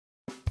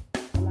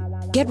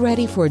Get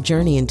ready for a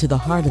journey into the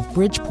heart of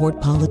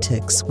Bridgeport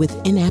politics with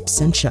In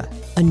Absentia,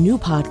 a new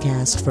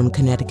podcast from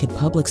Connecticut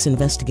Public's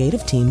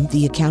investigative team,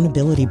 The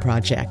Accountability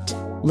Project.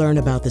 Learn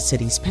about the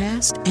city's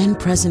past and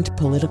present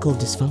political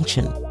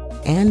dysfunction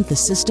and the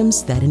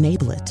systems that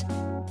enable it.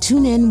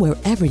 Tune in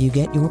wherever you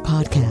get your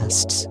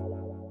podcasts.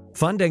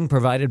 Funding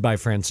provided by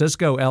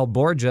Francisco L.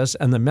 Borges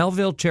and the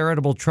Melville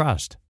Charitable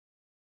Trust.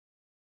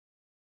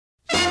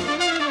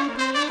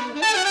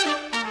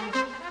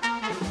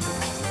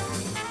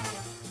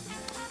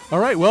 All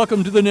right,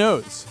 welcome to The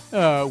Nose. We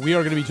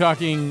are going to be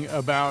talking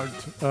about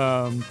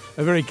a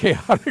very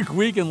chaotic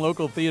week in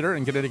local theater,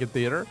 in Connecticut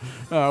theater.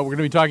 We're going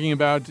to be talking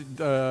about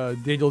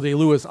Daniel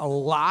Day-Lewis a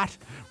lot.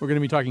 We're going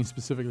to be talking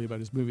specifically about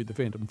his movie, The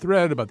Phantom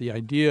Thread, about the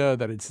idea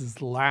that it's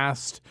his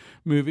last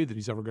movie that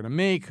he's ever going to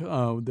make.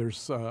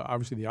 There's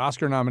obviously the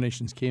Oscar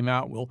nominations came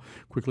out. We'll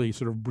quickly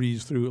sort of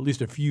breeze through at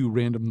least a few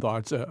random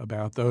thoughts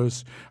about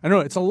those. I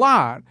know it's a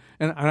lot,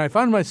 and I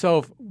found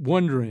myself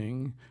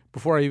wondering,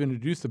 before I even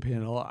introduced the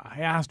panel, I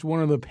asked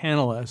one of the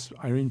panelists,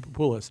 Irene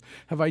Papoulis,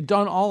 have I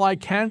done all I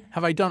can?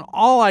 Have I done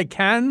all I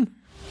can?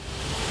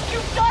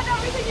 You've done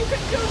everything you can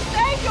do.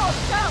 Save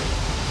yourself.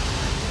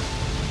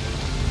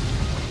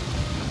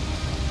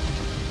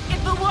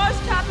 If the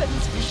worst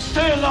happens, you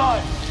stay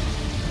alive.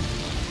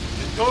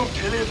 If you don't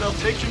kill him, they'll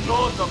take you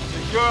north up to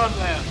Huron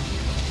land.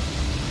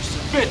 You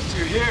submit,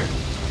 you hear?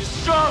 You're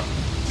strong.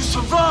 You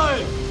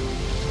survive.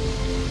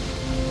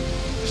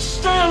 You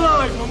stay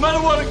alive no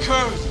matter what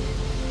occurs.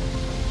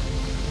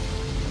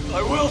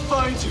 I will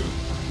find you.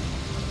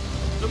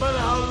 No matter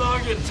how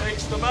long it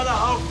takes, no matter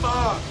how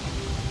far.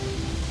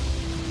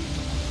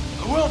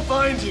 I will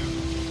find you.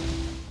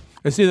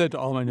 I say that to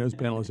all my nose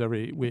panelists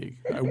every week.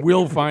 I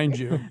will find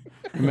you.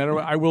 No matter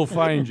what, I will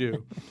find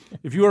you.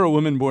 If you are a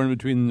woman born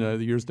between the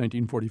years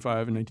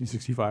 1945 and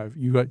 1965,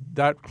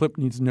 that clip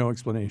needs no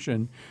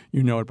explanation.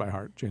 You know it by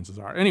heart, chances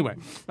are. Anyway,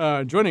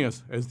 joining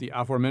us is the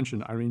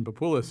aforementioned Irene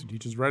Papoulis, who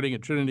teaches writing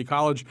at Trinity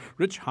College.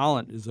 Rich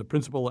Holland is a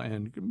principal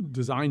and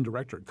design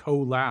director at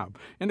Co-Lab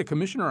and a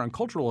commissioner on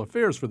cultural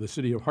affairs for the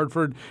city of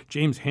Hartford.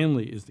 James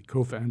Hanley is the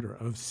co-founder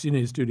of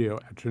Cine Studio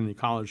at Trinity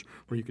College,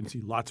 where you can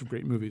see lots of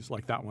great movies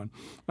like that one.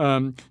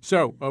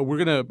 So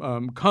we're going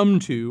to come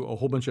to a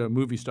whole bunch of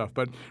movie stuff.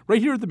 But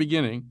right here at the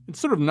beginning,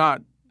 it's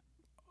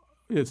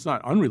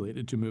not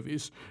unrelated to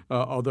movies,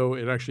 although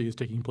it actually is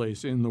taking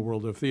place in the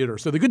world of theater.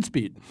 So The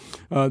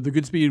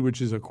Goodspeed,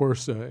 which is, of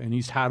course, an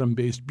East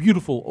Haddam-based,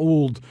 beautiful,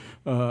 old,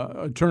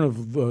 turn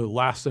of the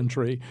last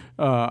century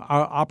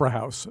opera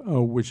house,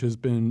 which has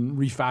been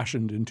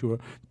refashioned into a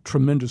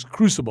tremendous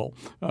crucible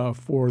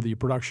for the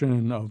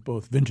production of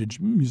both vintage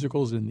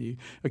musicals and the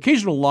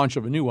occasional launch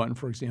of a new one.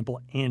 For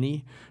example,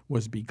 Annie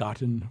was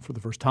begotten for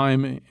the first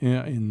time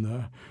at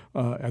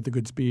the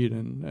Goodspeed,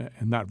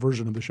 and that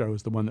version of the show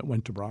is the one that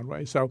went to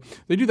Broadway. So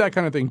they do that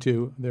kind of thing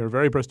too. They're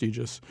very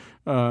prestigious.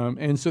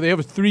 And so they have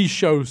a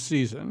 3-show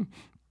season.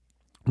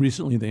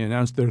 Recently, they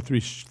announced their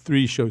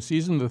three-show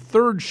season. The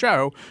third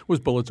show was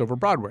Bullets Over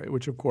Broadway,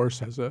 which, of course,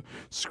 has a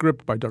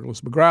script by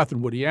Douglas McGrath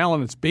and Woody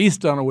Allen. It's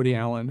based on a Woody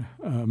Allen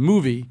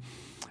movie.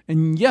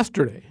 And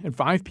yesterday at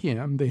 5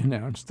 p.m., they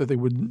announced that they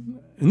would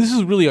 – and this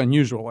is really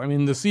unusual. I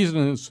mean, the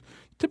season is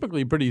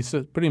typically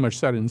pretty much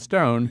set in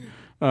stone.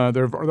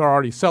 They're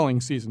already selling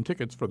season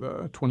tickets for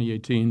the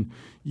 2018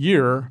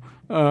 year.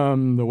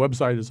 The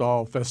website is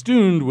all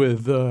festooned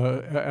with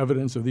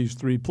evidence of these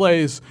 3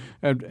 plays.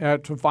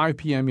 At 5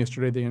 p.m.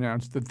 yesterday, they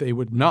announced that they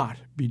would not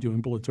be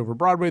doing Bullets Over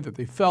Broadway, that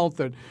they felt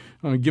that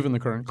given the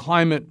current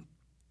climate,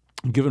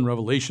 given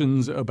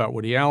revelations about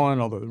Woody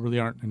Allen, although there really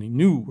aren't any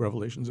new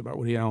revelations about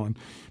Woody Allen,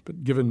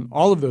 but given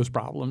all of those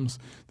problems,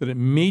 that it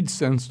made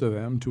sense to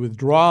them to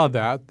withdraw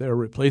that. They're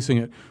replacing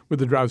it with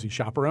The Drowsy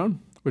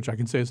Chaperone, which I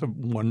can say is a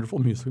wonderful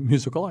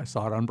musical. I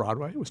saw it on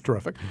Broadway. It was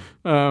terrific.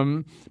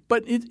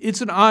 But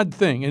it's an odd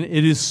thing,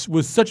 and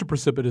was such a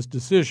precipitous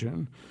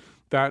decision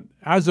that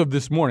as of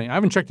this morning, I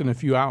haven't checked in a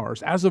few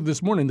hours, as of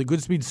this morning, the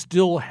Goodspeed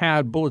still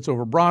had Bullets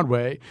Over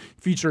Broadway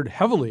featured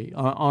heavily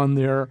on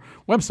their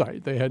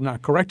website. They had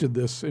not corrected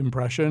this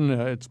impression.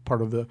 It's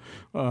part of the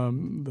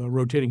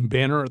rotating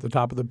banner at the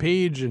top of the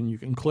page, and you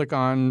can click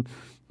on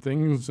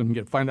things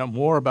and find out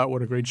more about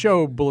what a great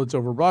show Bullets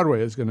Over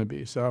Broadway is going to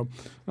be. So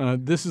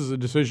this is a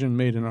decision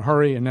made in a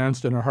hurry,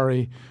 announced in a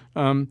hurry.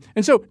 And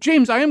so,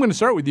 James, I am going to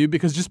start with you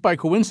because just by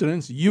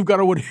coincidence, you've got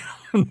a Woody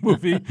Allen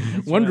movie,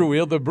 Wonder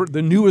Wheel,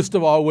 the newest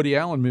of all Woody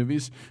Allen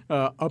movies,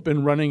 up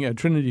and running at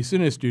Trinity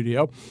Cine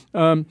Studio.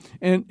 And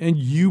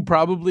you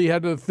probably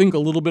had to think a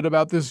little bit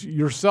about this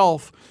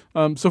yourself.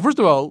 So first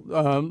of all,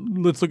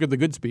 let's look at the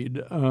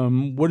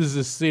Goodspeed. What does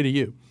this say to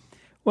you?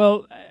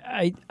 Well,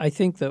 I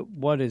think that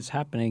what is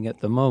happening at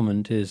the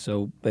moment is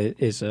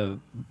a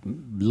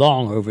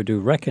long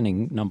overdue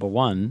reckoning, number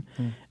one.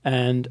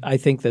 And I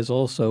think there's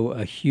also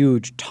a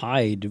huge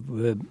tide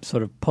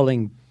sort of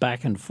pulling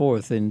back and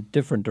forth in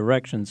different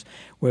directions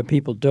where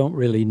people don't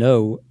really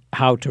know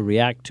how to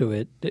react to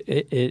it.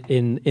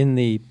 In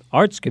the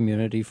arts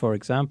community, for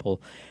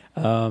example,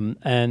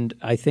 And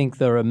I think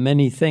there are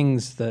many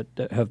things that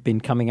have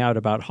been coming out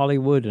about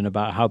Hollywood and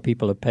about how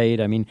people are paid.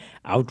 I mean,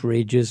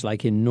 outrages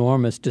like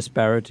enormous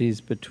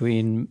disparities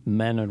between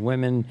men and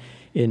women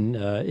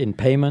in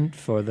payment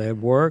for their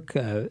work,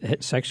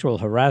 sexual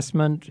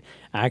harassment,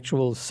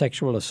 actual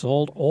sexual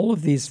assault. All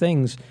of these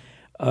things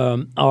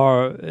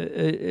are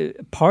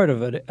part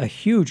of a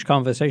huge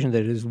conversation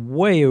that is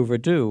way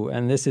overdue,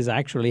 and this is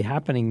actually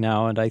happening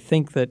now. And I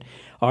think that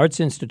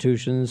arts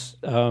institutions,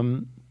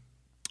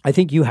 I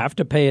think you have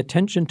to pay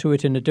attention to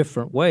it in a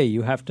different way.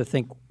 You have to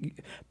think,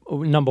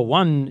 number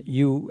one,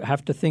 you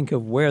have to think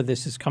of where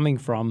this is coming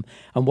from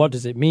and what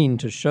does it mean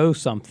to show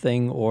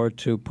something or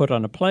to put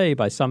on a play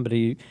by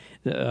somebody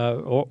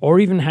or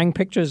even hang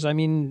pictures, I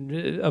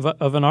mean,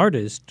 of an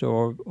artist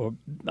or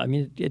I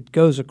mean, it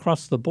goes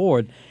across the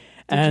board.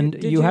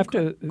 Did you have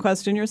to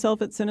question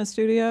yourself at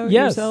Cinestudio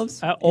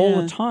yourselves? Yes,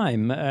 all the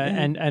time.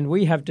 And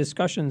we have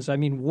discussions. I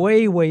mean,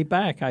 way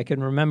back, I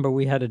can remember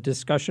we had a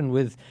discussion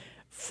with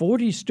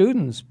 40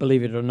 students,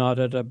 believe it or not,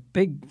 at a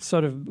big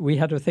we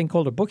had a thing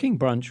called a booking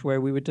brunch where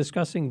we were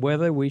discussing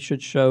whether we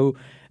should show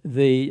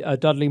the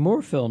Dudley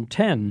Moore film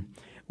 10,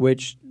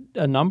 which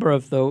a number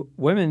of the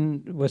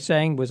women were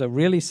saying was a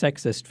really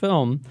sexist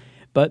film.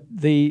 But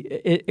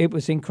it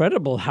was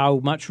incredible how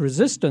much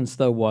resistance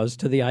there was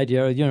to the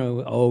idea,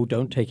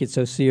 don't take it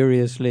so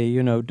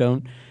seriously,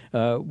 don't.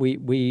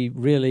 We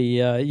really,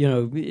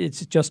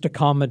 it's just a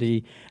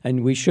comedy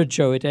and we should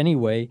show it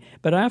anyway.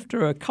 But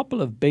after a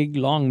couple of big,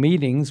 long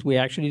meetings, we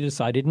actually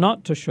decided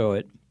not to show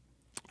it.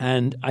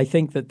 And I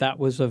think that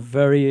was a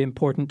very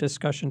important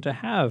discussion to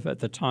have at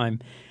the time.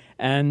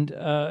 And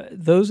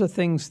those are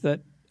things that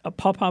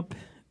pop up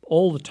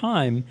all the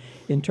time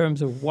in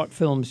terms of what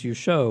films you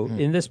show.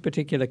 In this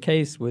particular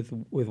case with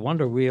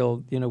Wonder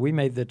Wheel, we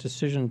made the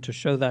decision to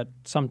show that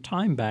some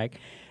time back.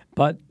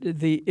 But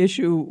the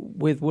issue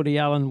with Woody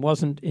Allen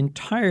wasn't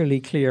entirely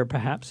clear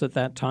perhaps at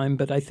that time,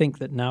 but I think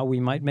that now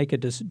we might make a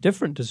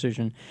different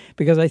decision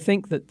because I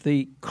think that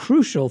the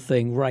crucial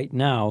thing right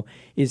now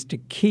is to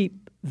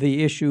keep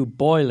the issue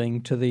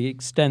boiling to the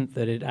extent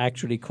that it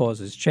actually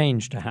causes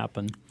change to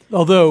happen.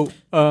 Although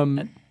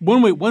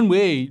one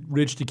way,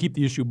 Rich, to keep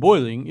the issue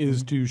boiling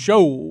is to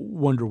show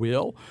Wonder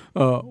Wheel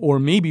or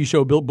maybe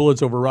show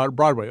Bullets Over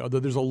Broadway, although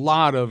there's a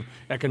lot of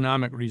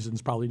economic reasons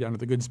probably down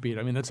at the Goodspeed.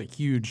 I mean, that's a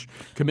huge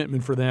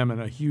commitment for them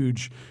and a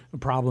huge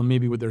problem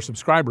maybe with their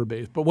subscriber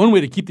base. But one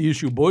way to keep the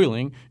issue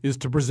boiling is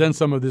to present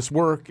some of this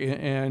work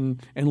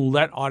and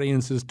let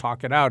audiences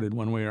talk it out in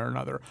one way or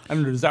another. I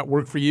don't know, does that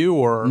work for you?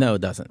 Or No,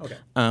 it doesn't. Okay.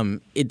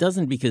 It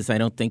doesn't because I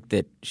don't think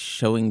that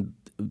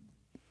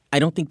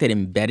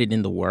embedded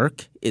in the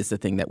work is the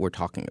thing that we're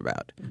talking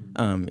about.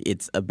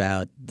 It's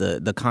about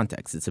the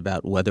context. It's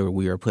about whether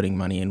we are putting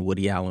money in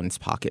Woody Allen's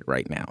pocket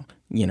right now,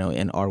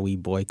 and are we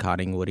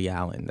boycotting Woody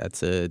Allen?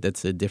 That's a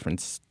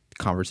different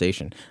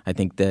conversation. I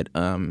think that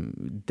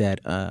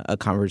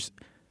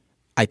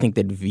I think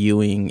that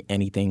viewing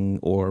anything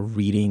or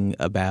reading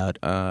about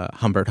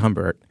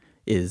Humbert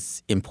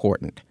is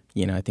important.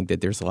 I think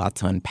that there's a lot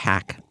to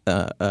unpack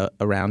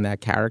around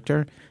that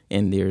character,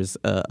 and there's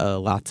a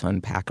lot to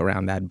unpack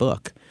around that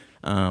book.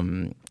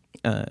 As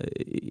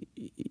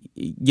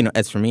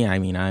for me, I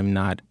mean,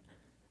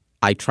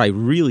 I try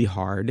really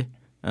hard.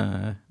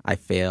 I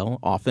fail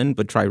often,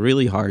 but try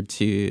really hard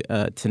to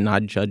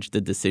not judge the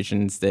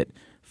decisions that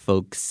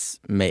folks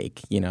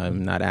make.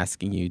 I'm not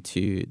asking you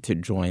to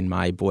join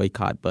my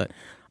boycott, but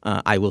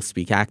I will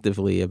speak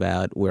actively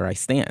about where I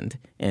stand,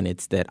 and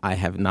it's that I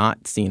have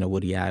not seen a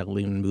Woody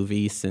Allen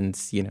movie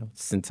since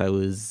I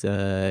was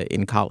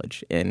in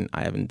college, and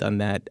I haven't done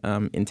that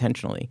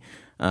intentionally.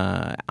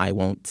 I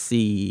won't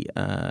see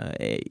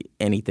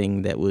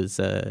anything that was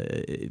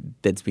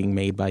that's being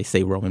made by,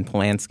 say, Roman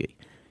Polanski.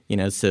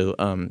 So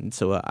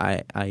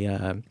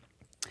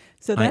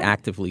I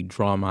actively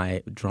draw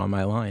my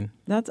line.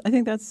 I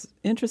think that's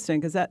interesting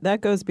because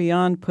that goes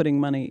beyond putting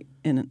money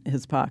in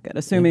his pocket.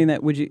 Assuming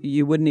that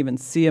you wouldn't even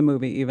see a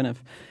movie even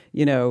if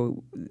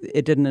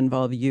it didn't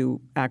involve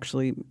you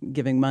actually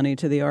giving money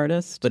to the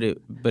artist. But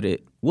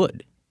it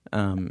would.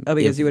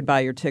 Because you would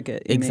buy your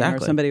ticket,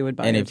 exactly, or somebody would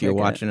buy. And your if you're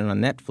ticket. watching it on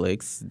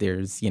Netflix,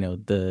 there's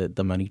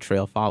the money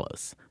trail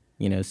follows.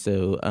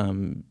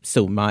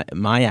 So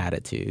my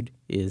attitude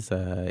is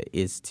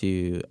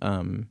to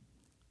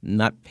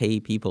not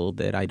pay people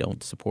that I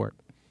don't support.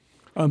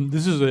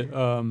 This is a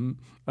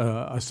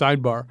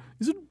sidebar.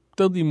 Isn't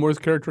Dudley Moore's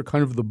character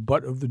kind of the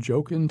butt of the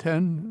joke in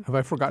 10? Have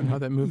I forgotten how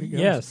that movie goes?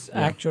 Yes,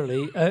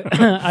 actually.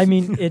 I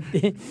mean,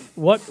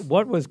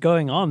 what was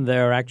going on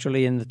there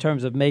actually in the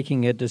terms of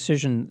making a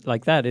decision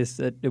like that is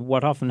that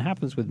what often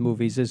happens with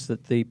movies is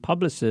that the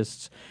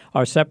publicists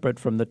are separate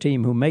from the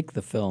team who make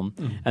the film.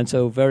 And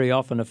so very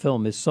often a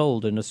film is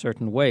sold in a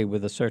certain way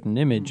with a certain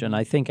image. And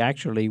I think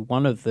actually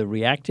one of the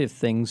reactive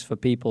things for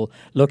people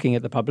looking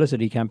at the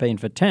publicity campaign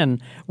for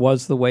 10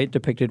 was the way it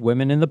depicted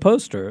women in the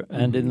poster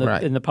and in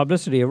the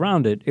publicity around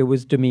around it. It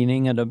was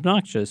demeaning and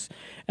obnoxious.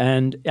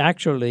 And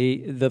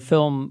actually, the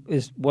film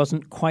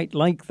wasn't quite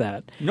like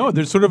that. No,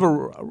 there's sort of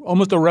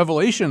almost a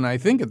revelation, I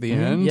think, at the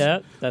end. Yeah,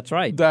 that's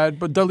right.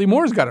 But Dudley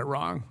Moore's got it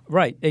wrong.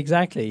 Right,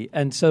 exactly.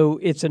 And so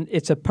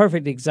it's a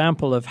perfect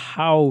example of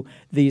how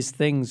these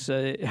things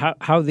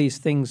how these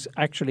things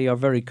actually are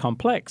very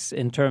complex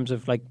in terms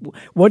of, like,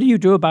 what do you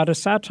do about a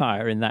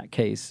satire in that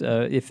case?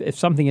 If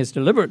something is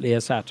deliberately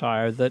a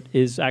satire that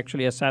is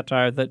actually a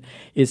satire that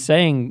is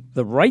saying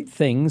the right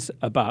things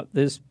about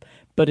this,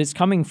 but it's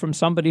coming from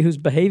somebody who's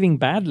behaving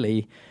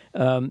badly,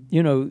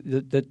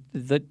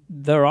 that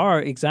there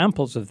are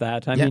examples of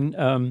that. I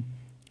mean,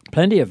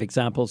 plenty of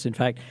examples, in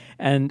fact.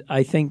 And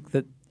I think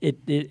that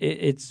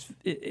it's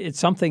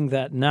something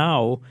that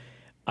now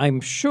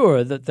I'm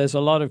sure that there's a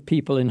lot of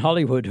people in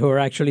Hollywood who are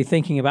actually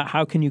thinking about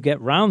how can you get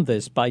around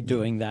this by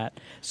doing that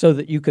so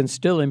that you can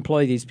still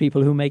employ these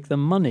people who make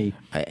them money.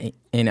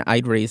 And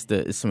I'd raise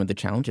some of the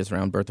challenges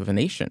around Birth of a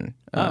Nation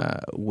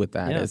with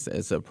that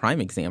as a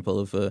prime example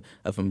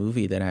of a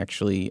movie that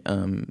actually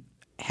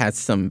has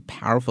some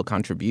powerful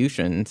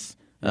contributions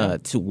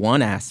to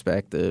one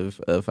aspect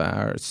of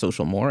our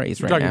social mores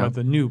You're right now. talking about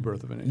the new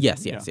Birth of a Nation.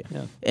 Yes.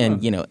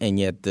 And and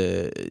yet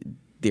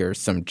there are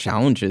some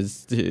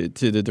challenges to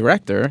the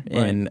director,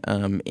 right.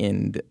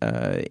 and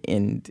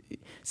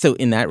so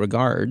in that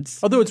regards,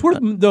 although it's worth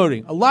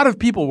noting, a lot of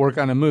people work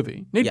on a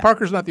movie. Nate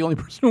Parker's not the only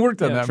person who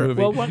worked on that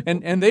movie,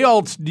 and they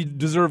all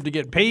deserve to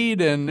get paid.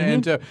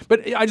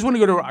 But I just want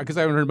to go to, because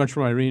I haven't heard much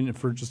from Irene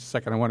for just a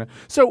second.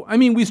 So I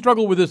mean, we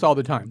struggle with this all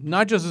the time,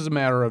 not just as a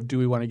matter of do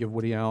we want to give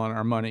Woody Allen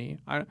our money.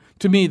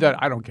 To me,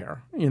 that I don't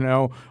care.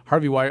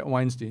 Harvey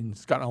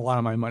Weinstein's gotten a lot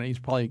of my money. He's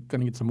probably going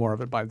to get some more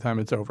of it by the time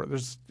it's over.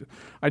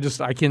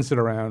 I can't sit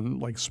around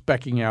like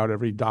specking out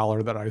every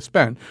dollar that I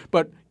spent.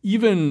 But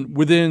even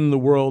within the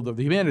world of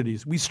the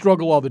humanities, we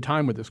struggle all the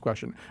time with this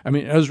question. I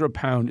mean, Ezra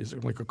Pound is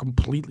like a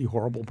completely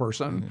horrible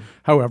person. Mm-hmm.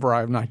 However,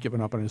 I have not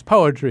given up on his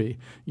poetry.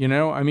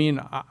 I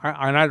mean,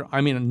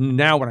 I mean,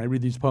 now when I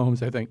read these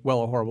poems, I think,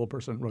 well, a horrible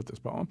person wrote this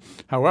poem.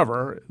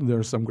 However,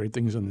 there's some great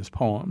things in this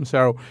poem.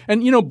 So,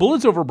 and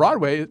Bullets Over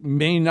Broadway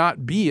may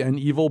not be an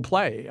evil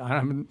play. I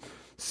haven't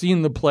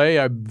seen the play.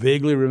 I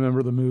vaguely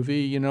remember the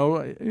movie.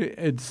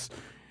 It's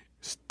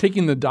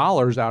taking the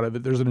dollars out of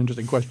it. There's an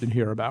interesting question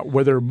here about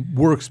whether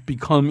works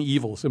become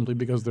evil simply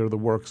because they're the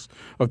works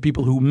of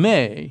people who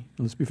may,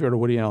 let's be fair to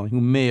Woody Allen, who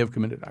may have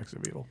committed acts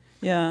of evil.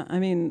 Yeah, I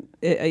mean,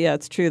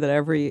 it's true that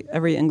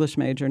every English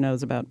major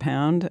knows about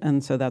Pound,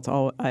 and so that's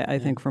all. I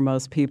think for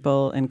most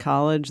people in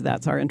college,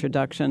 that's our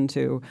introduction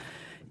to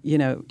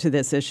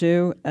this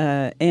issue,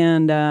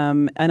 and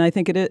I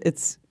think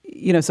it's.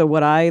 So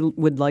what I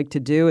would like to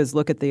do is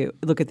look at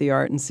the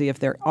art and see if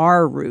there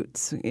are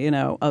roots,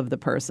 of the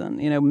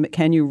person.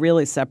 Can you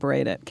really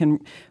separate it? Can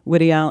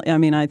Woody Allen? I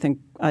mean, I think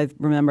I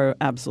remember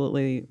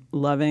absolutely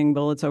loving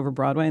Bullets Over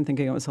Broadway and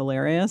thinking it was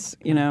hilarious.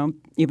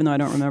 Even though I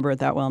don't remember it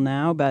that well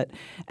now, but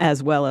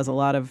as well as a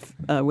lot of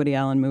Woody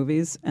Allen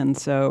movies, and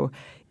so.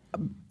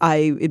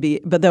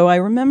 But though I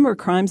remember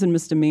Crimes and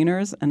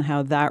Misdemeanors and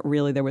how that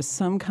really, there was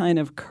some kind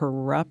of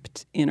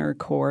corrupt inner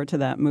core to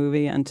that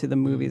movie and to the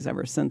movies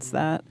ever since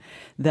that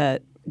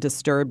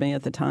disturbed me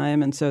at the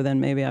time, and so then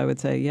maybe I would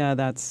say, yeah,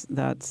 that's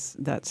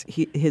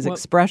his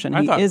expression.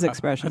 He is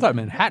expression. I thought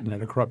Manhattan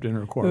had a corrupt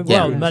inner core.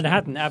 Well,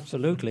 Manhattan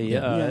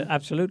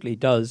absolutely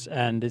does,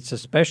 and it's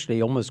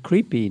especially almost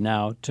creepy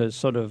now to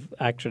sort of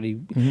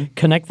actually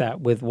connect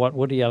that with what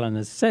Woody Allen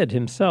has said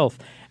himself.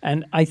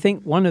 And I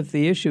think one of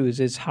the issues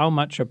is how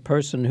much a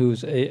person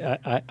who's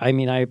I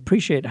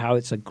appreciate how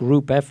it's a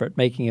group effort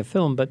making a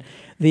film, but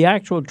the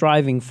actual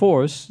driving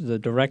force, the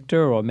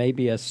director or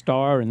maybe a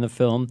star in the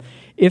film,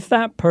 if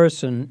that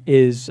person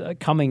is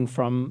coming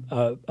from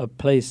a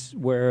place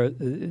where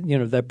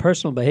their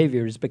personal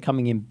behavior is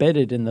becoming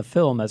embedded in the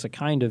film as a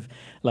kind of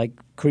like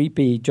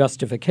creepy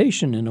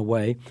justification in a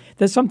way,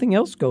 there's something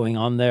else going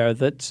on there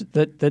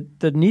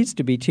that needs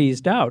to be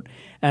teased out.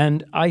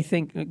 And I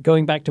think,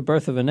 going back to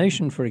Birth of a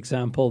Nation, for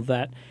example,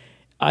 that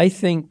I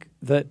think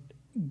that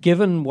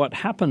given what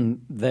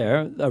happened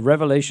there, a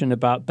revelation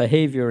about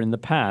behavior in the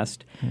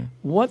past,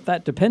 what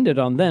that depended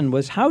on then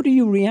was how do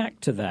you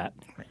react to that?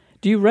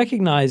 Do you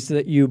recognize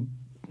that you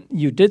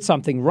did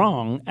something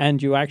wrong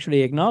and you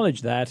actually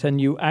acknowledge that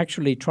and you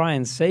actually try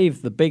and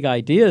save the big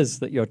ideas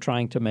that you're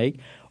trying to make?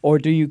 Or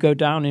do you go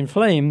down in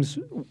flames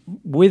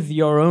with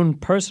your own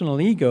personal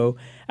ego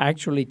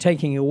actually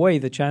taking away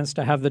the chance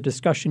to have the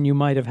discussion you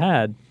might have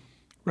had?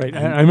 Right.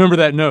 I remember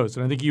that nose,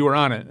 and I think you were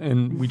on it.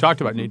 And we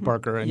talked about Nate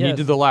Parker, and he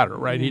did the latter,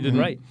 right? He didn't,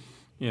 right.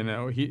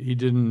 He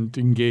didn't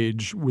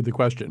engage with the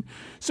question.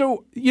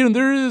 So,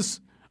 there is,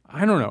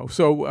 I don't know.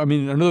 So, I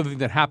mean, another thing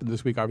that happened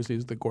this week, obviously,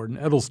 is that Gordon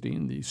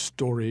Edelstein, the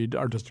storied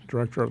artistic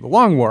director of The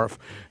Long Wharf,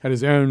 had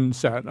his own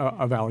set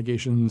of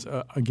allegations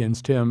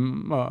against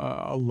him,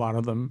 a lot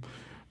of them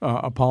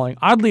appalling.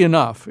 Oddly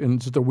enough, and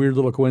it's just a weird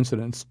little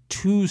coincidence,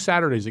 2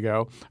 Saturdays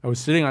ago, I was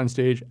sitting on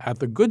stage at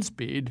the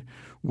Goodspeed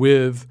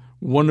with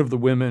one of the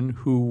women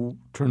who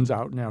turns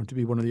out now to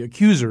be one of the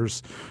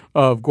accusers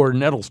of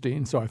Gordon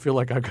Edelstein. So I feel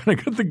like I kind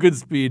of got the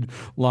Goodspeed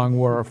Long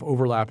Wharf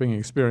overlapping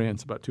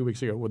experience about 2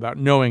 weeks ago without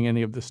knowing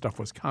any of this stuff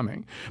was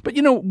coming. But,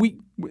 we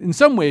in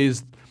some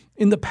ways,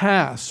 in the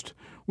past,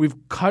 we've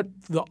cut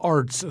the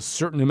arts a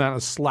certain amount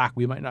of slack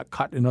we might not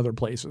cut in other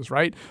places,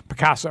 right?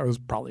 Picasso was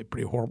probably a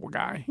pretty horrible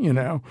guy,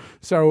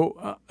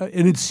 So,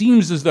 and it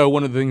seems as though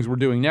one of the things we're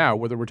doing now,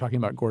 whether we're talking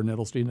about Gordon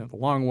Edelstein at the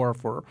Long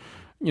Wharf or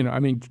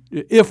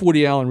if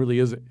Woody Allen really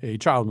is a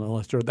child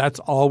molester, that's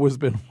always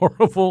been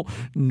horrible.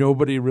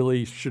 Nobody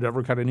really should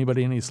ever cut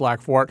anybody any slack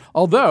for it.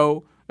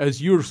 Although,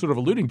 as you were sort of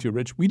alluding to,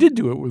 Rich, we did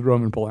do it with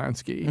Roman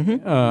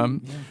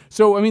Polanski.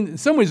 So, in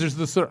some ways, there's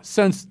this sort of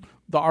sense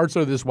the arts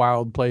are this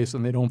wild place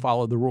and they don't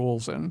follow the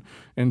rules, and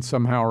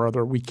somehow or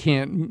other we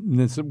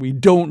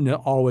don't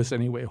always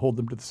anyway hold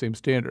them to the same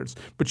standards.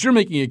 But you're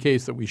making a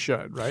case that we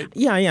should, right?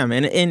 Yeah, I am,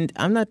 and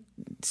I'm not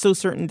so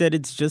certain that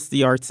it's just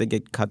the arts that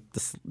get cut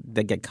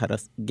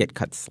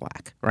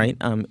slack, right?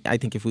 I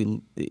think if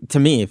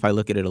I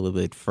look at it a little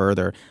bit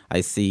further,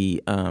 I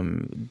see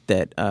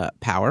that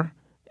power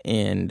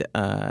and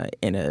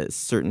a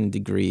certain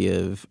degree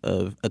of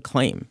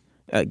acclaim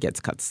gets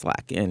cut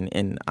slack,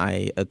 and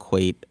I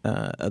equate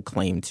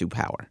acclaim to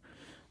power.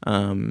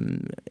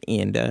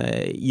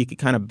 You could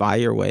kind of buy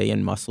your way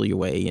and muscle your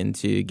way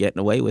into getting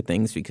away with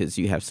things because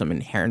you have some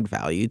inherent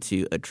value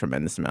to a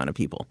tremendous amount of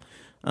people.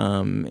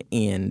 I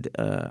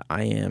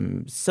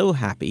am so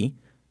happy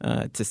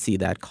to see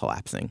that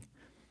collapsing,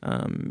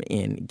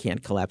 and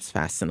can't collapse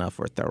fast enough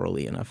or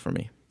thoroughly enough for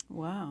me.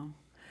 Wow.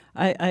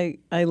 I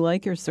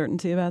like your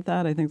certainty about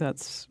that. I think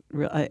that's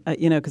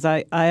because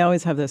I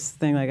always have this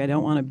thing like I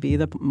don't want to be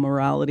the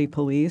morality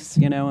police,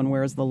 and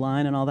where's the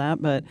line and all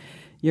that. But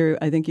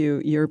I think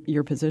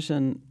your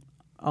position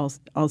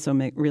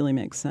also really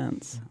makes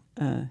sense.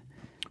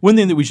 One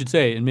thing that we should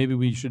say, and maybe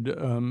we should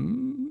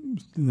then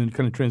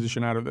kind of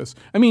transition out of this.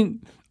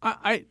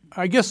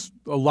 I guess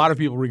a lot of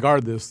people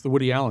regard the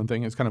Woody Allen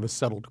thing as kind of a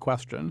settled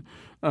question.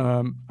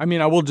 I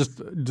will just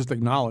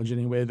acknowledge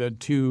anyway that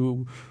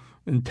two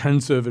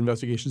intensive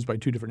investigations by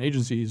two different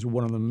agencies.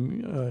 One of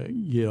them,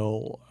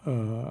 Yale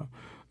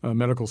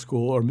Medical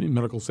School or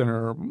Medical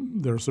Center,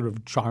 their sort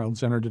of child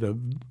center, did a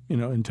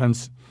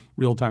intense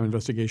real-time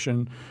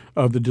investigation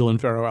of the Dylan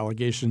Farrow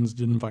allegations,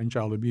 didn't find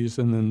child abuse,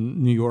 and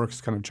then New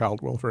York's kind of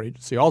child welfare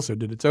agency also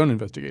did its own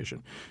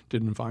investigation,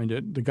 didn't find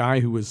it. The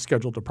guy who was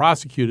scheduled to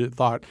prosecute it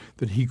thought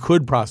that he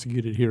could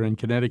prosecute it here in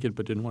Connecticut,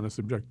 but didn't want to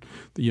subject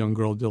the young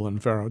girl Dylan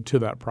Farrow to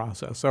that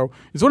process. So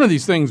it's one of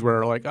these things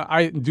where, like,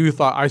 I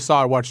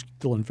watched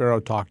Dylan Farrow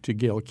talk to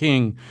Gayle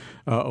King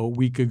a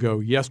week ago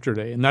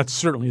yesterday, and that's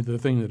certainly the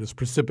thing that has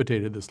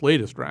precipitated this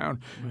latest round.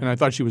 Right. And I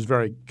thought she was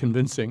very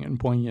convincing and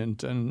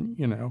poignant, and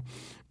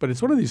but it's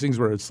one of these things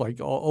where it's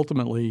like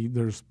ultimately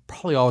there's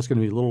probably always going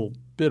to be a little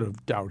bit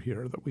of doubt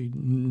here that we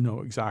know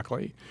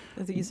exactly.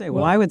 As you say,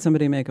 why would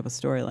somebody make up a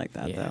story like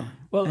that, though?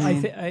 Well,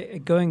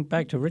 going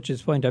back to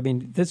Rich's point,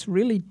 this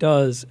really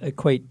does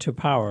equate to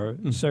power,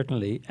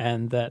 certainly,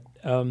 and that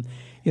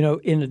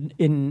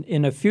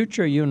in a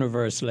future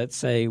universe, let's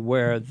say,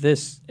 where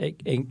this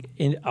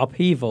in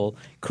upheaval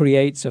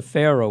creates a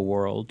fairer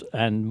world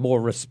and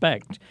more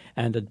respect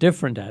and a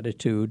different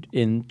attitude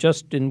in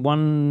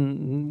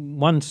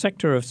one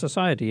sector of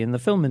society, in the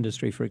film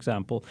industry, for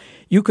example,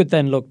 you could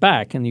then look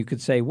back and you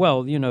could say,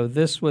 well,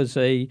 this was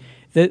a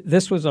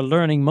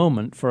learning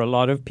moment for a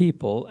lot of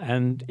people,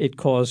 and it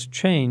caused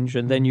change.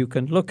 And then you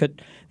can look at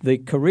the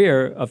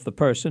career of the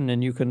person,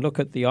 and you can look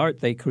at the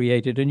art they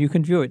created, and you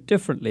can view it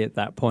differently at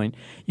that point.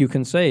 You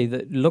can say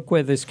that, look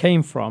where this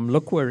came from,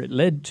 look where it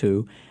led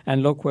to,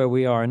 and look where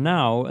we are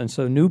now. And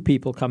so new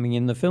people coming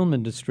in the film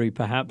industry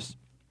perhaps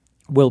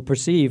will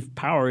perceive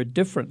power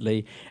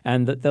differently,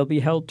 and that they'll be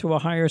held to a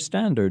higher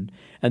standard.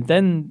 And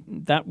then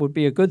that would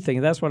be a good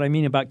thing. That's what I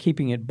mean about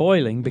keeping it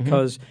boiling,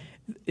 because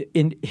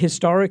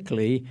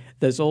historically,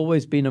 there's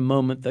always been a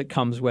moment that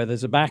comes where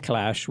there's a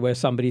backlash, where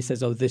somebody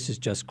says, oh, this is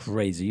just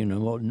crazy,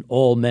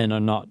 all men are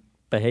not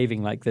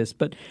behaving like this.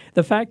 But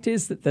the fact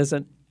is that there's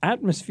an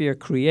atmosphere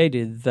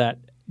created that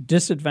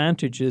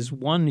disadvantages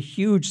one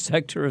huge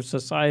sector of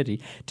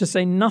society, to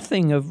say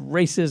nothing of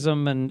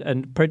racism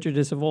and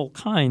prejudice of all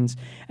kinds.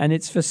 And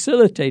it's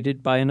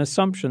facilitated by an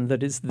assumption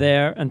that it's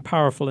there and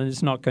powerful and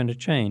it's not going to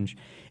change.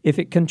 If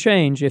it can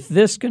change, if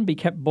this can be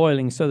kept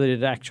boiling so that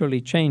it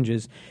actually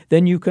changes,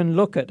 then you can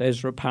look at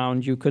Ezra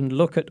Pound, you can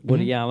look at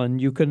Woody Allen,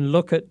 you can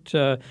look at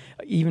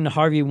even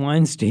Harvey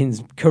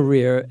Weinstein's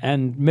career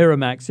and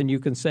Miramax, and you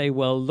can say,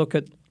 well, look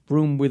at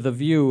Room with a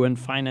View and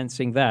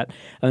financing that,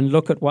 and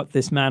look at what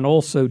this man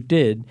also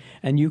did,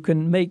 and you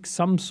can make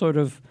some sort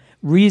of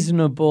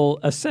reasonable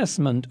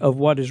assessment of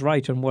what is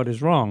right and what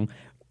is wrong,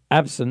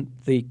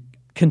 absent the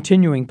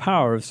continuing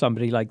power of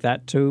somebody like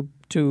that to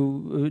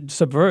to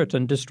subvert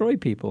and destroy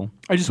people.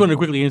 I just want to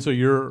quickly answer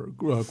your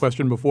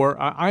question before.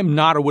 I'm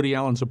not a Woody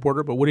Allen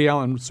supporter, but Woody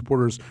Allen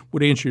supporters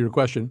would answer your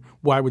question.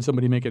 Why would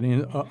somebody make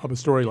up a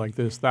story like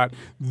this? That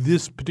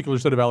this particular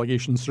set of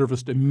allegations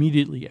surfaced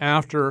immediately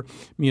after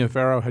Mia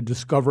Farrow had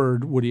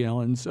discovered Woody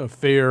Allen's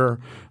affair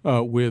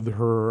with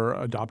her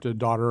adopted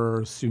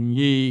daughter, Soon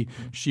Yi.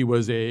 She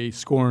was a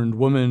scorned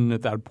woman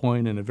at that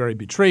point and a very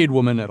betrayed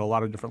woman at a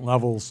lot of different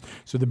levels.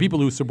 So the people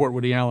who support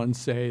Woody Allen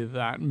say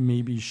that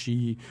maybe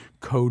she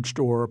coached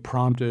or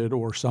prompted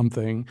or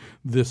something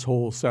this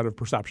whole set of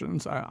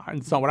perceptions.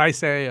 It's not what I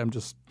say. I'm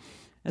just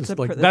It's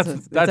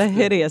that's a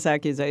hideous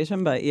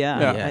accusation, but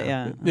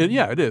yeah,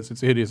 it is.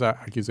 It's a hideous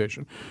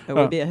accusation. It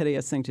would be a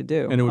hideous thing to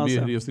do. And it would be a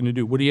hideous thing to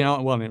do. Woody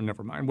Allen, well,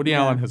 never mind. Woody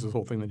Allen has this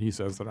whole thing that he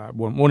says that I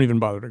won't even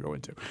bother to go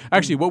into.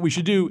 Actually, what we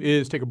should do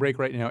is take a break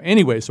right now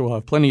anyway, so we'll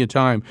have plenty of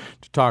time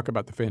to talk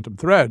about The Phantom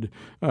Thread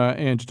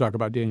and to talk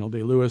about Daniel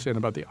Day-Lewis and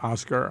about the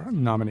Oscar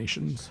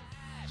nominations.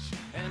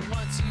 And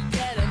once you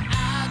get him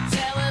out,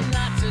 tell him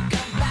not to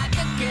come back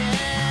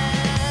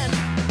again.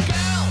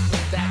 Girl,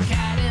 put that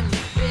cat in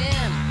the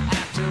bin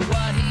after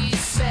what he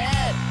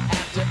said,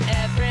 after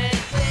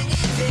everything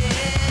he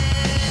did.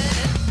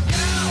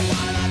 Girl,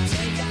 why not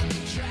take out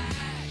the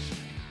trash?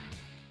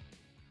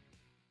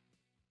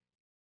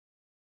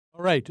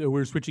 All right,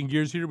 we're switching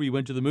gears here. We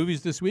went to the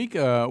movies this week.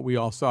 We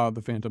all saw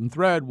The Phantom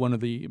Thread, one of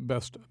the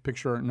Best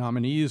Picture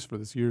nominees for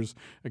this year's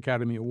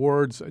Academy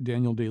Awards.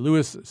 Daniel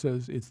Day-Lewis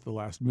says it's the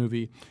last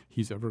movie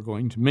he's ever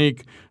going to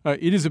make.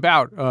 It is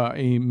about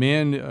a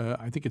man,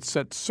 I think it's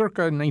set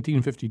circa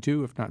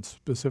 1952, if not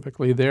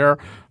specifically there,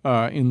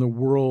 in the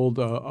world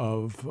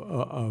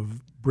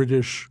of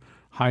British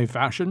high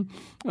fashion.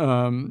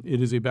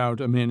 It is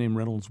about a man named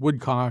Reynolds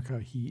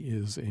Woodcock. He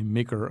is a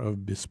maker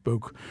of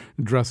bespoke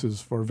dresses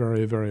for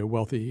very, very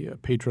wealthy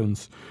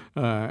patrons,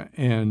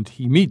 and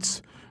he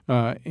meets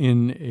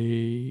in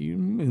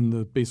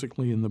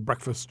the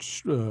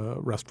breakfast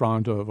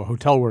restaurant of a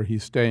hotel where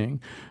he's staying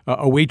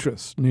a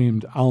waitress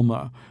named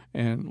Alma,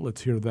 and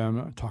let's hear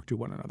them talk to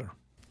one another.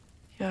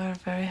 You're a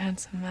very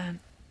handsome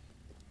man.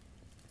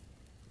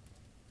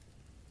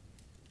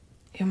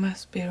 You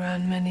must be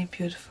around many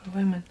beautiful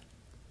women.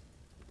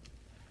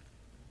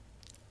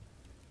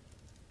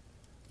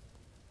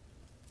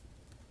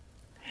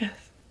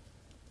 Yes.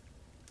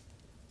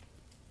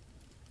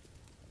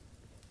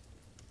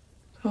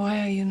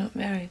 Why are you not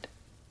married?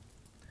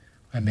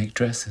 I make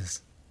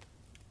dresses.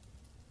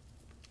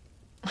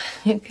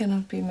 You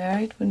cannot be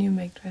married when you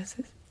make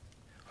dresses.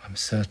 I'm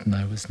certain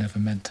I was never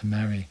meant to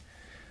marry.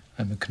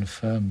 I'm a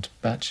confirmed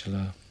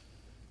bachelor.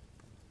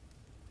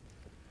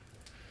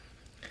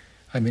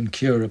 I'm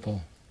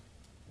incurable.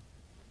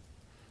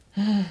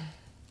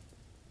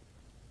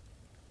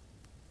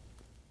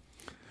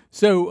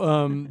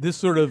 So this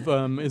sort of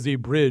is a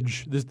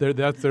bridge.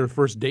 That's their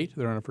first date.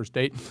 They're on a first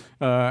date.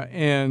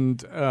 And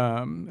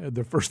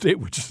their first date,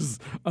 which is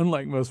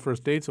unlike most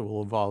first dates, it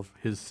will involve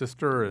his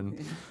sister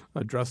and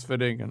dress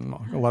fitting and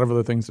a lot of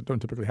other things that don't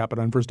typically happen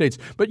on first dates.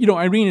 But,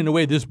 Irene, in a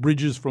way, this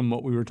bridges from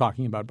what we were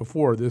talking about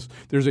before.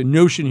 There's a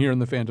notion here in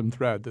The Phantom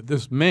Thread that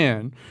this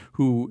man,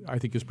 who I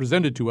think is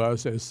presented to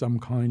us as some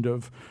kind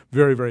of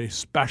very, very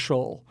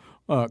special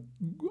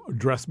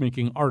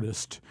dressmaking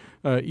artist,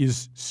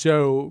 is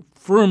so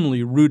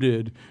firmly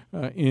rooted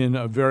in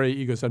a very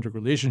egocentric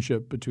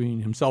relationship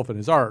between himself and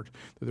his art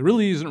that there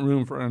really isn't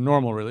room for a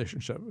normal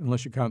relationship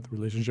unless you count the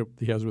relationship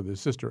he has with his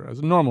sister as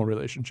a normal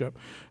relationship.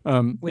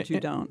 Which you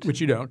don't.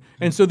 Which you don't.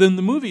 And so then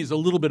the movie is a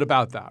little bit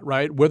about that,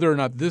 right? Whether or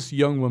not this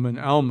young woman,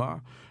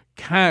 Alma,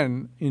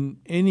 can in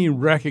any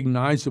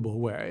recognizable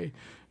way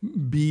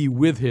be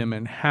with him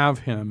and have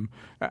him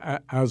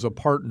as a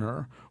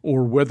partner,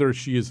 or whether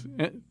she is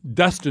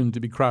destined to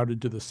be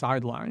crowded to the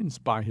sidelines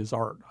by his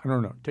art. I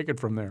don't know. Take it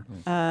from there.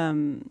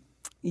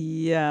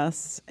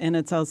 Yes, and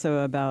it's also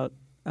about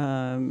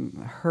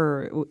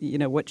her,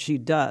 what she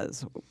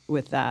does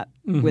with that,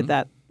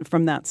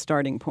 from that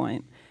starting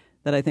point,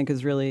 that I think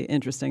is really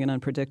interesting and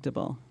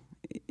unpredictable.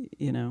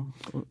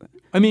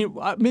 I mean,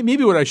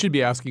 maybe what I should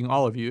be asking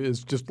all of you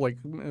is just like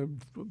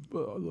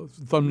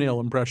thumbnail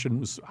impression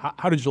was,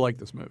 how did you like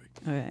this movie?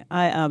 Okay.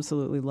 I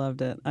absolutely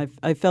loved it.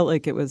 I felt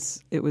like it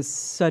was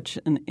such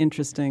an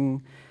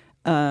interesting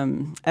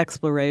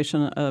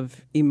exploration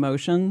of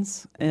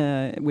emotions,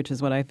 which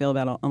is what I feel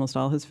about almost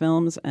all his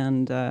films,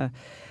 and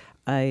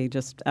I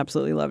just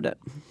absolutely loved it.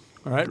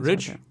 All right,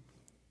 Rich?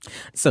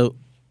 So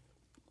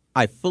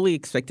I fully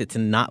expected to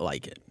not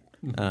like it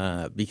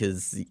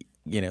because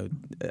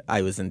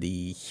I was in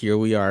the here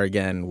we are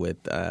again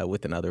with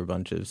another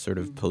bunch of sort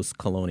of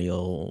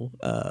post-colonial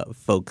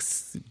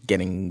folks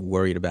getting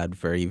worried about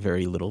very,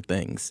 very little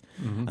things.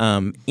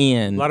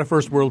 And a lot of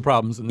first world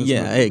problems in this movie.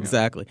 Yeah,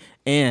 exactly.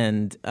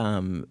 And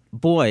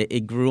boy,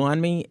 it grew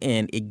on me,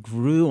 and it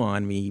grew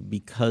on me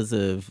because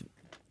of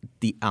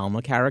the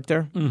Alma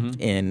character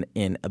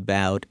and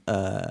about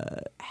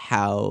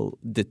how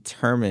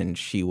determined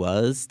she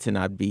was to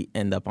not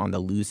end up on the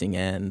losing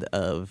end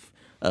of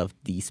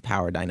these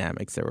power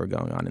dynamics that were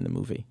going on in the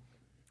movie.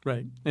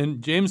 Right.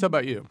 And James, how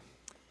about you?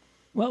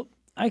 Well,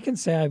 I can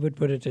say I would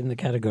put it in the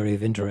category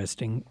of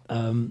interesting.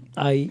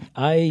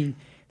 I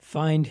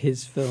find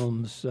his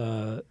films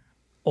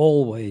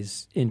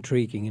always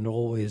intriguing, and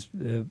always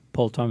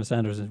Paul Thomas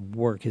Anderson's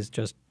work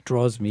just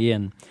draws me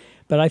in.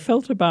 But I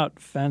felt about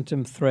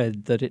Phantom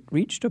Thread that it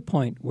reached a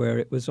point where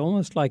it was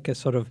almost like a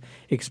sort of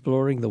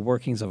exploring the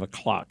workings of a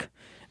clock.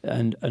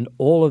 And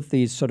all of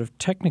these sort of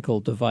technical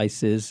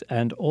devices,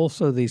 and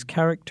also these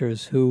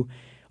characters who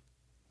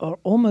are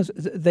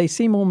they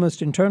seem almost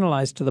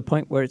internalized to the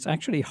point where it's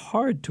actually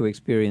hard to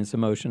experience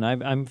emotion.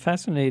 I'm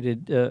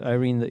fascinated,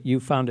 Irene, that you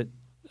found it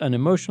an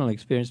emotional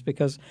experience,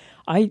 because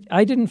I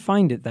didn't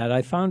find it that.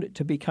 I found it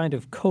to be kind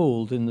of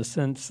cold in the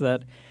sense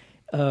that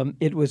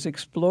it was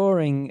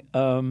exploring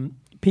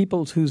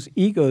people whose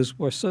egos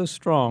were so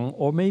strong,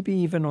 or maybe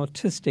even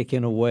autistic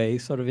in a way,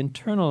 sort of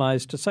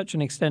internalized to such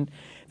an extent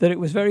that it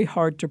was very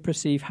hard to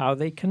perceive how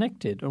they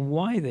connected and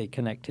why they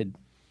connected.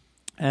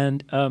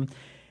 And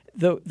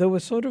there were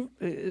sort of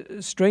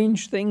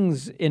strange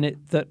things in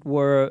it that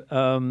were,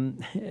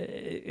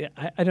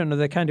 I don't know,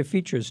 the kind of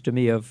features to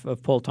me of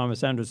Paul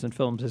Thomas Anderson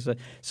films is a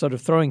sort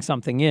of throwing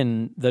something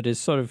in that is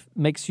sort of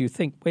makes you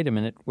think, wait a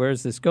minute, where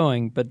is this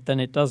going? But then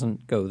it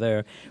doesn't go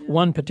there. Yeah.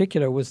 One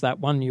particular was that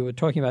one you were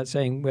talking about,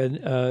 saying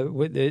when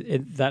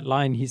with that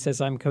line he says,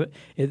 in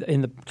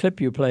the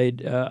clip you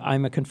played,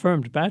 I'm a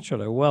confirmed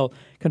bachelor. Well,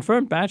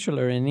 confirmed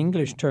bachelor in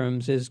English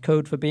terms is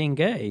code for being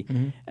gay.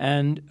 Mm-hmm.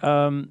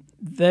 And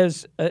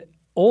there's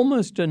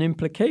almost an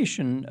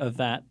implication of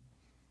that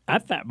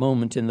at that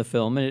moment in the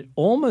film, and it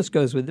almost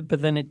goes with it,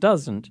 but then it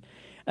doesn't.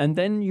 And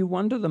then you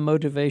wonder the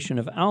motivation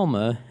of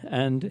Alma,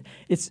 and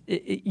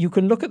you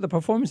can look at the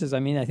performances. I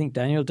mean, I think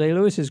Daniel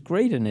Day-Lewis is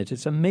great in it.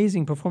 It's an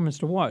amazing performance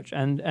to watch,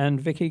 and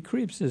Vicky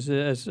Krieps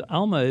as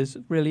Alma is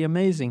really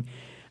amazing.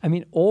 I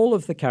mean, all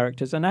of the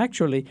characters, and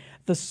actually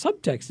the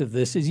subtext of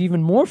this is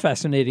even more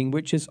fascinating,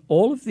 which is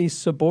all of these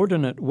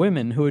subordinate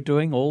women who are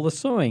doing all the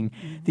sewing.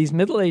 Mm-hmm. These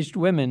middle-aged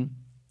women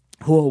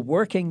who are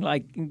working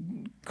like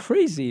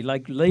crazy,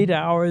 like late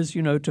hours,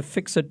 to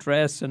fix a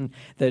dress, and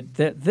they're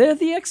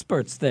the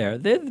experts there.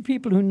 They're the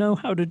people who know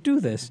how to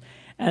do this.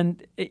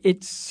 And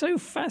it's so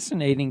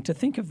fascinating to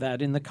think of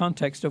that in the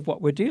context of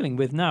what we're dealing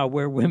with now,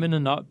 where women are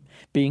not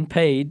being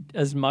paid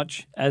as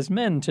much as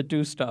men to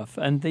do stuff.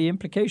 And the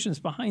implications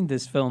behind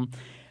this film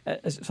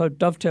sort of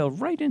dovetail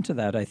right into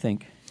that, I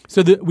think.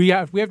 So we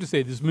have to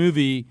say this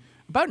movie,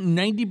 about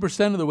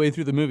 90% of the way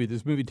through the movie,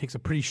 this movie takes a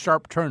pretty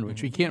sharp turn,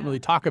 which we can't really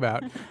talk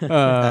about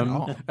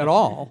at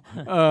all.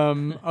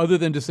 Other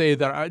than to say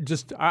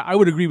that I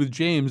would agree with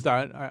James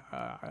that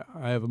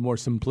I have a more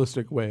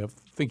simplistic way of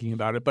thinking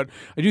about it. But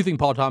I do think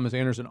Paul Thomas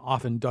Anderson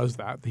often does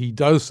that. He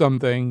does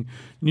something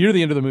near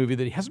the end of the movie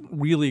that he hasn't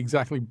really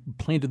exactly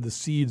planted the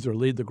seeds or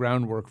laid the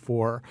groundwork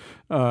for,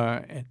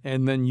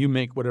 and then you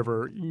make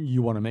whatever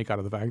you want to make out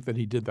of the fact that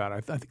he did that.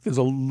 I think there's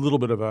a little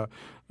bit of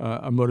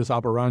a modus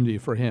operandi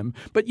for him.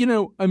 But,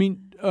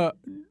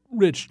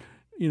 Rich,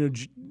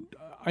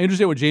 I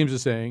understand what James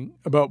is saying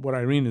about what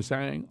Irene is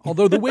saying.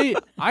 Although the way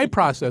I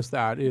process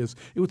that is,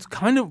 it was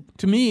kind of,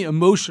 to me,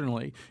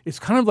 emotionally, it's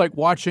kind of like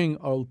watching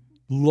a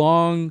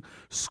long,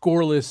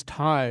 scoreless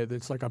tie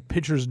that's like a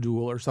pitcher's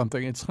duel or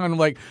something. It's kind of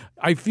like,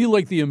 I feel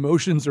like the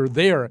emotions are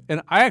there.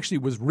 And I actually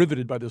was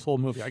riveted by this whole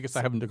movie. I guess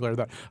I haven't declared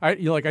that. I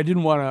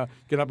didn't want to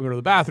get up and go to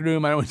the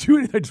bathroom. I don't want to do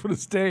anything. I just want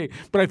to stay.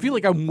 But I feel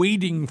like I'm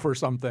waiting for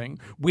something,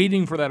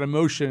 waiting for that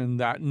emotion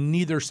that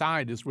neither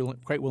side is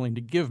quite willing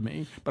to give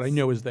me, but I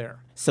know is there.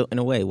 So in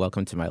a way,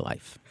 welcome to my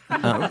life.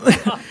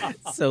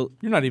 So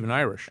you're not even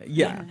Irish.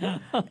 Yeah.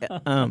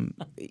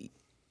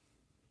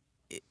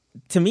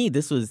 To me,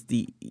 this was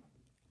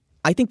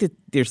I think that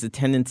there's a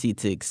tendency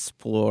to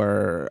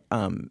explore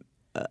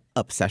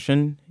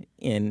obsession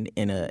in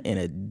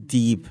a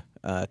deep,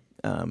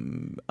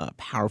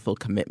 powerful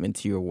commitment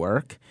to your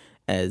work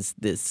as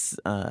this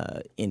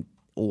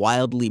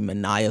wildly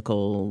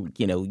maniacal.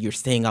 You're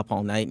staying up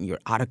all night and you're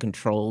out of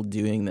control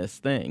doing this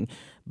thing,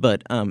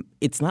 but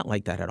it's not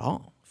like that at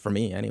all. For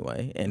me,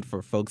 anyway, and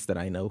for folks that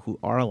I know who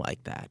are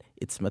like that,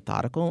 it's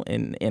methodical,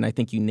 and I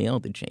think you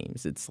nailed it,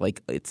 James. It's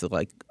like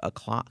a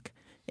clock.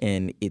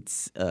 And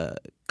it's a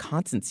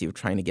constancy of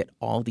trying to get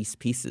all these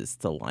pieces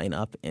to line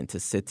up and to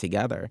sit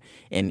together.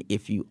 And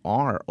if you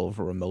are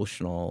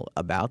over-emotional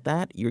about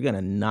that, you're going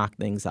to knock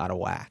things out of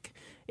whack.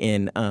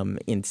 And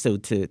so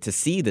to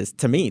see this,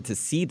 to me, to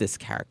see this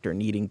character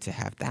needing to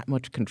have that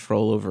much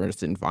control over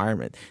his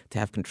environment, to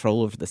have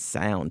control over the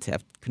sound, to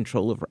have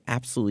control over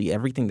absolutely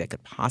everything that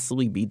could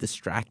possibly be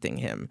distracting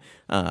him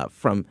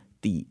from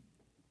the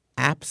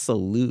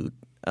absolute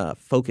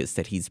focus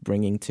that he's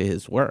bringing to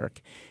his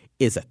work,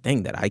 is a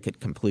thing that I could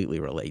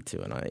completely relate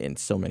to in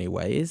so many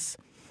ways,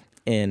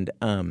 and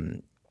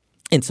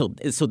so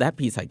that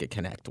piece I could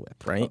connect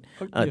with, right?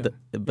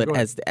 But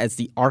as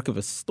the arc of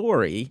a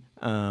story,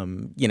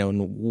 and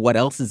what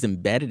else is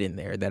embedded in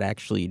there that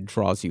actually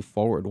draws you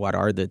forward? What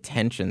are the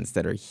tensions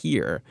that are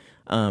here?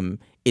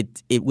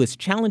 It was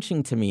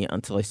challenging to me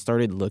until I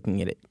started looking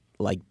at it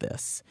like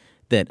this: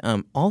 that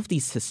all of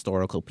these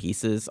historical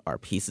pieces are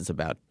pieces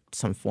about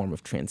some form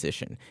of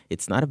transition.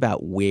 It's not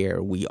about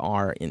where we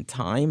are in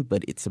time,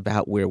 but it's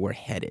about where we're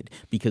headed,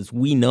 because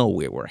we know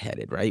where we're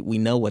headed, right? We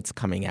know what's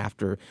coming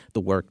after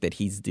the work that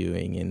he's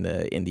doing in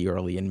the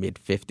early and mid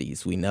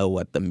 50s. We know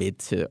what the mid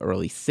to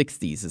early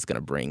 60s is going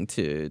to bring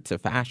to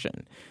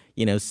fashion.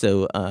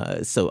 So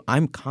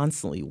I'm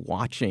constantly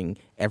watching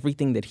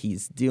everything that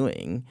he's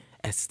doing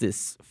as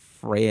this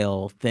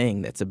frail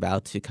thing that's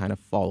about to kind of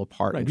fall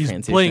apart and transition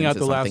he's playing out to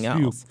the last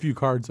something few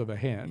cards of a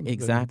hand.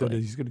 Exactly. That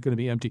is going to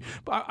be empty.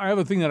 But I have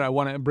a thing that I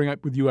want to bring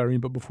up with you, Irene,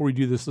 but before we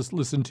do this, let's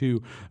listen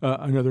to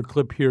another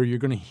clip here. You're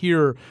going to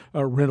hear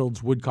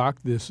Reynolds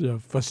Woodcock, this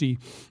fussy,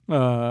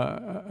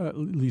 at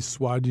least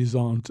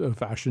soi-disant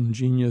fashion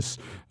genius,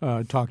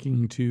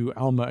 talking to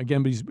Alma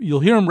again. But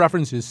you'll hear him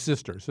reference his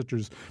sister.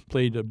 Sister's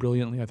played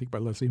brilliantly, I think, by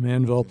Leslie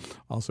Manville,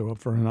 also up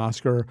for an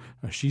Oscar.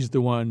 She's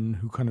the one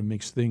who kind of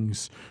makes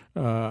things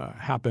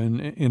happen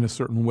in a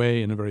certain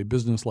way, in a very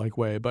business-like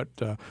way. But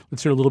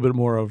let's hear a little bit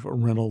more of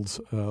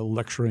Reynolds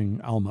lecturing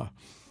Alma.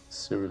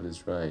 Cyril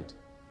is right.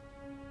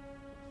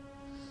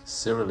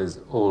 Cyril is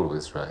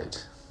always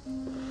right.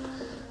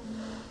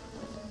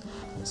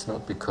 It's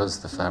not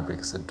because the fabric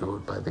is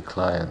adored by the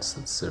clients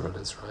that Cyril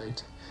is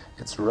right.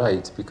 It's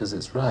right because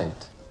it's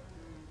right.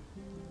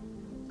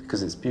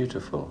 Because it's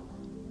beautiful.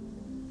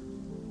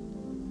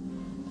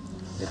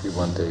 Maybe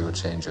one day you'll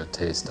change your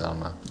taste,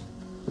 Alma.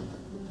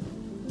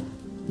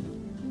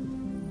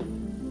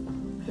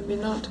 Maybe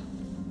not.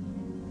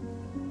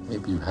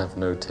 Maybe you have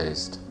no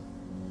taste.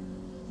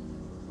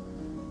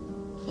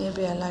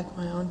 Maybe I like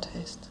my own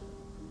taste.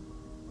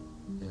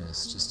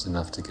 Yes, just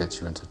enough to get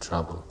you into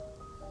trouble.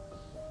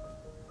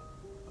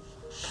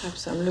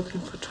 Perhaps I'm looking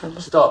for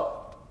trouble.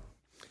 Stop.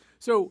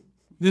 So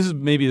this is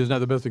not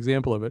the best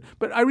example of it.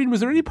 But Irene,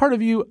 was there any part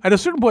of you, at a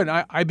certain point,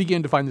 I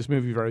began to find this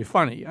movie very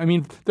funny. I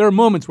mean, there are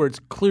moments where it's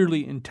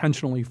clearly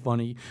intentionally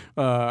funny.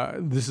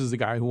 This is a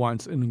guy who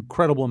wants an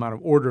incredible amount of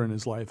order in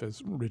his life,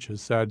 as Rich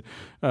has said.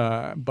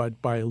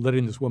 But by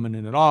letting this woman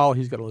in at all,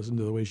 he's got to listen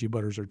to the way she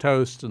butters her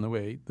toast and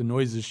the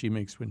noises she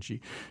makes when she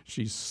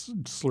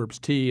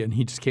slurps tea, and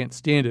he just can't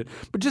stand it.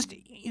 But just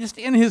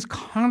in his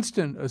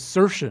constant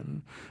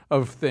assertion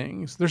of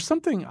things, there's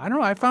something, I don't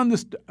know, I found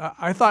this,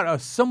 I thought, a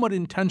somewhat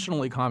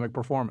intentionally comic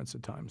performance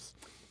at times.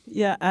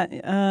 Yeah,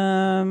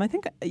 I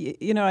think,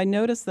 I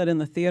noticed that in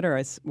the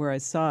theater where I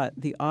saw it,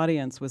 the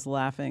audience was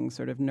laughing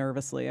sort of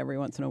nervously every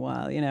once in a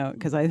while,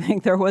 because I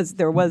think there was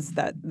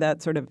that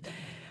sort of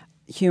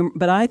humor.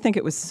 But I think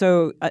it was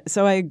so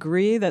I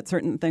agree that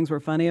certain things were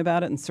funny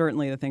about it, and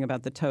certainly the thing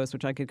about the toast,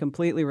 which I could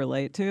completely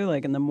relate to.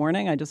 Like in the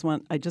morning, I just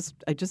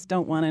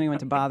don't want anyone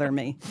to bother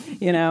me,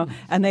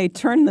 And they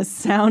turned the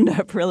sound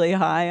up really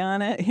high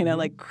on it,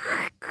 like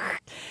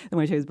the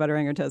way she was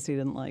buttering her toast he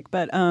didn't like.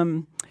 But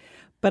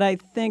I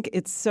think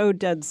it's so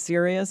dead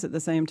serious at the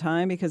same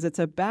time, because it's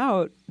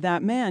about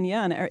that man,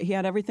 and he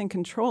had everything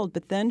controlled,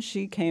 but then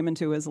she came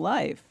into his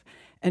life.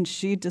 And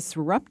she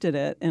disrupted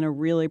it in a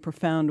really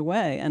profound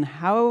way. And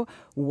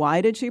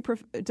why did she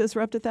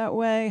disrupt it that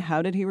way?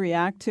 How did he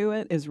react to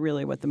it? Is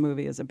really what the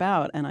movie is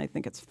about. And I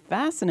think it's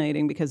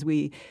fascinating because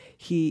because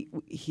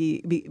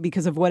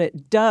of what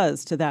it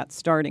does to that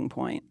starting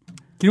point.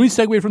 Can we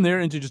segue from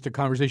there into just a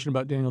conversation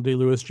about Daniel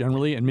Day-Lewis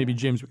generally? And maybe,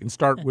 James, we can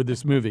start with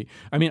this movie.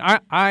 I mean,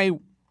 I'll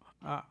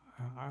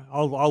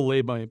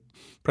lay my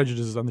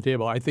prejudices on the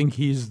table. I think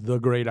he's the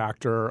great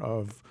actor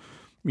of,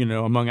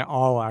 among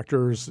all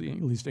actors,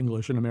 at least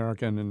English and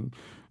American and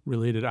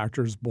related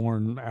actors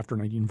born after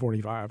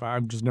 1945.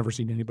 I've just never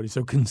seen anybody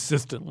so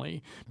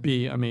consistently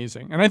be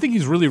amazing. And I think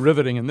he's really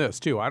riveting in this,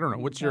 too. I don't know.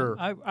 What's your...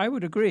 I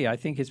would agree. I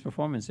think his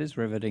performance is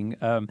riveting,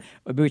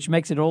 which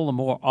makes it all the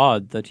more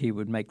odd that he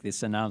would make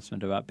this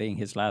announcement about being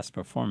his last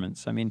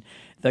performance. I mean,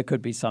 there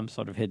could be some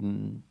sort of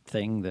hidden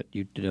thing that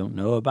you don't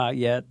know about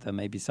yet. There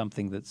may be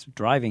something that's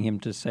driving him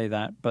to say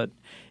that. But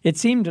it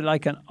seemed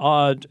like an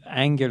odd,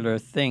 angular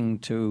thing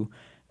to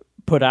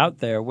put out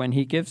there when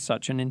he gives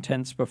such an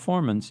intense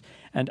performance.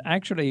 And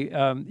actually,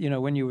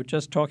 when you were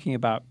just talking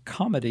about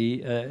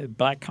comedy,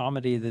 black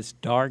comedy, this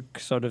dark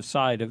sort of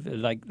side of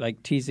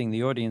like teasing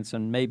the audience,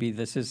 and maybe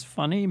this is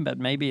funny, but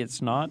maybe it's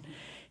not.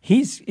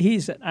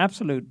 He's an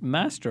absolute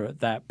master at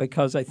that,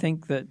 because I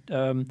think that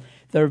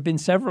there have been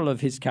several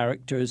of his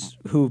characters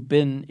who've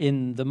been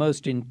in the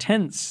most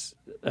intense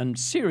and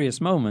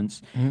serious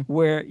moments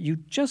where you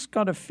just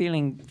got a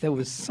feeling there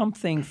was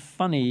something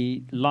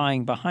funny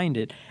lying behind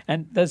it.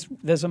 And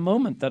there's a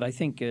moment that I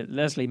think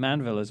Leslie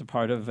Manville is a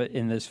part of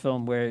in this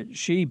film where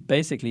she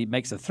basically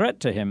makes a threat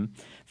to him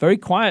very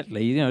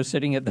quietly,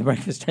 sitting at the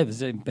breakfast table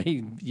saying,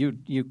 "Hey,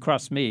 you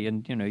cross me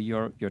and,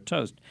 you're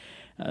toast."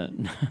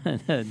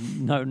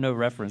 No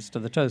reference to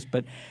the toast.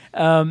 But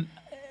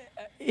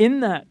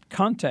in that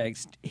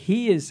context,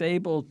 he is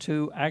able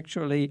to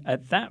actually,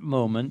 at that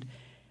moment,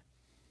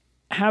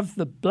 have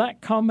the black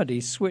comedy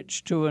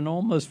switch to an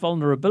almost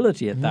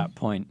vulnerability at that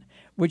point,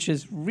 which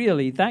is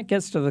really, that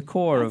gets to the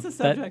core That's of the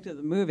subject of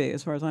the movie,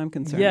 as far as I'm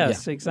concerned.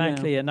 Yes,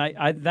 exactly, and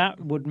I that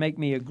would make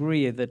me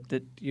agree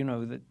that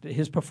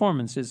his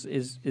performance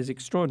is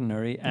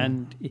extraordinary,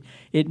 and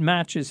it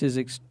matches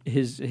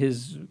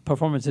his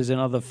performances in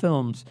other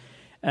films,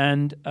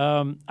 and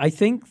I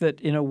think that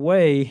in a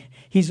way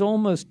he's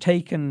almost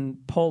taken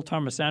Paul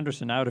Thomas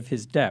Anderson out of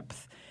his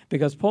depth.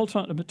 Because Paul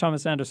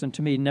Thomas Anderson,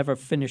 to me, never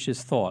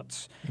finishes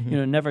thoughts.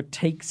 Never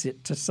takes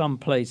it to some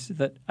place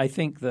that I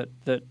think that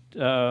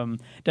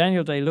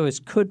Daniel Day-Lewis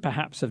could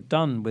perhaps have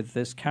done with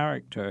this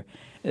character.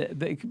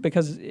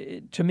 Because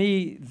to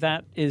me,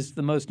 that is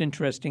the most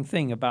interesting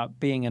thing about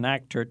being an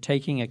actor,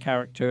 taking a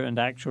character and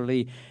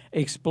actually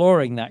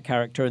exploring that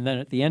character, and then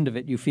at the end of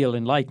it, you feel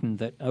enlightened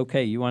that,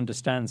 okay, you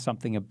understand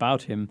something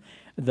about him.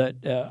 That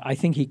I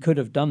think he could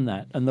have done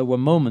that, and there were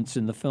moments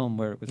in the film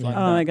where it was like,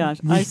 oh my gosh,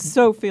 I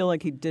so feel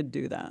like he did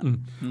do that.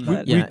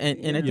 But,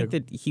 and I think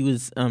that he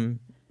was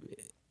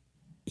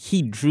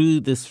he drew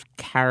this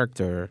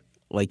character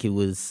like it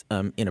was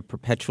in a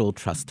perpetual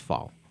trust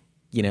fall,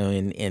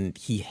 and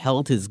he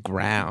held his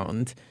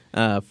ground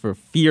for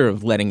fear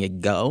of letting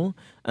it go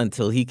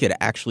until he could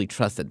actually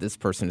trust that this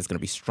person is going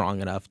to be strong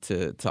enough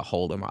to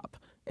hold him up,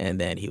 and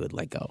then he would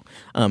let go.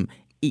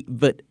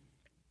 But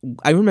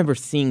I remember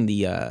seeing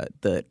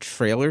the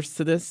trailers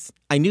to this.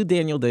 I knew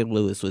Daniel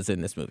Day-Lewis was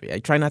in this movie. I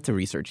try not to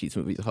research these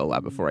movies a whole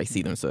lot before I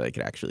see them so that I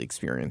could actually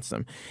experience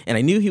them. And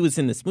I knew he was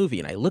in this movie,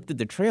 and I looked at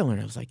the trailer,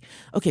 and I was like,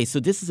 okay, so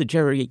this is a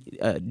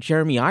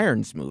Jeremy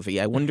Irons movie.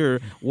 I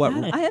wonder what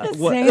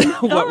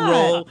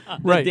role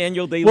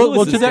Daniel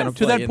Day-Lewis is going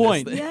to play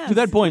in this thing. To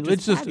that point,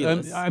 let's just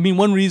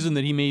one reason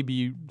that he may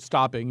be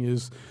stopping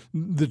is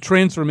the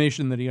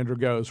transformation that he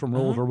undergoes from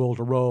role to role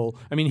to role.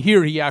 I mean,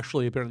 here he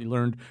actually apparently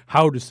learned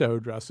how to sew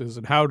dresses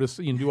and how to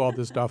do all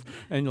this stuff,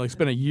 and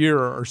spent a year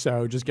or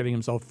so just getting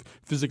himself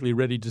physically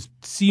ready to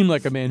seem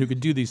like a man who could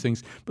do these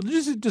things. But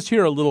just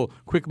hear a little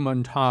quick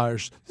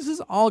montage. This is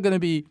all going to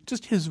be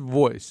just his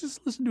voice. Just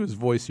listen to his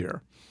voice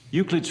here.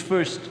 Euclid's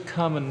first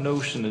common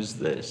notion is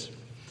this: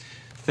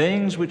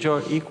 things which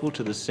are equal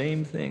to the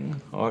same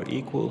thing are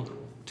equal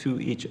to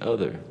each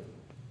other.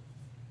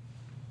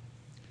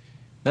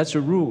 That's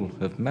a rule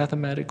of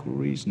mathematical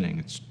reasoning.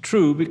 It's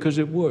true because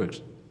it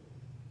works.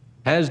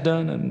 Has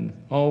done and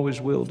always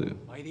will do.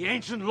 By the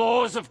ancient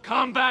laws of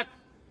combat,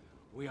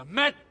 we are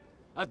met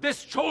at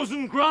this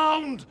chosen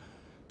ground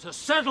to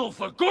settle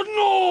for good and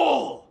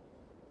all.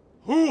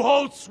 Who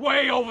holds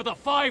sway over the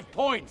 5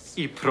 points?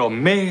 I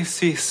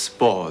promessi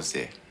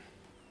sposi.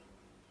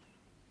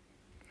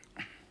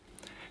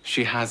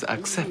 She has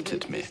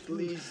accepted me.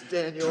 Please,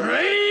 Daniel.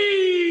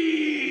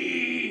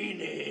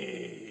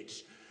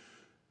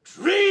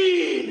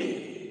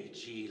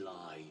 Drainage,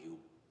 Eli, you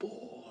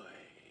boy.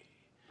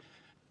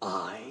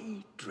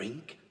 I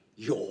drink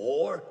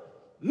your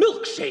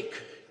milkshake.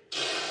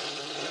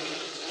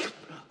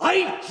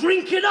 I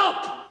drink it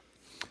up.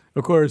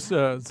 Of course,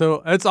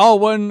 so it's all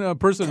one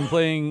person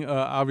playing,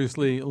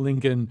 obviously,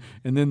 Lincoln,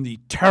 and then the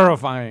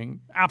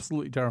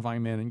absolutely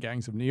terrifying man in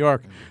Gangs of New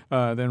York,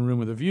 then Room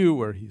with a View,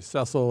 where he's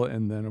Cecil,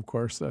 and then, of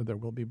course, There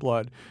Will Be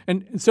Blood.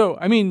 And so,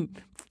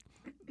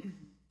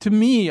 to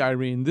me,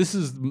 Irene, this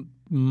is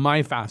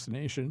my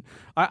fascination.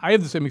 I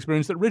have the same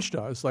experience that Rich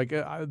does.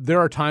 There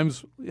are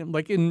times,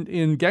 like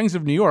in Gangs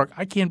of New York,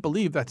 I can't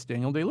believe that's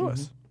Daniel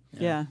Day-Lewis. Mm-hmm.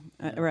 Yeah,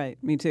 right.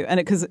 Me too. And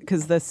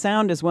because the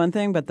sound is one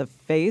thing, but the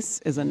face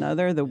is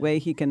another. The way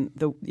he can,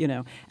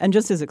 and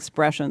just his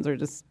expressions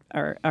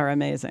are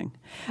amazing.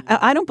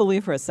 I don't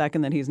believe for a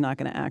second that he's not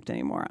going to act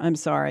anymore. I'm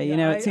sorry.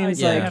 It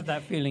seems I have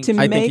that feeling. To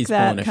make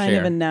that kind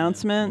of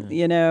announcement,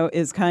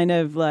 is kind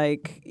of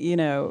like,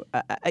 and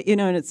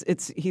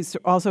he's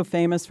also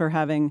famous for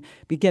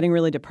getting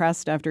really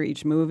depressed after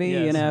each movie.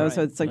 Yes,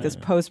 so it's like this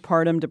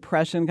postpartum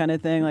depression kind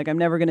of thing. Like, I'm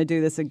never going to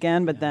do this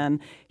again. But then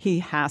he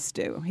has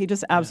to. He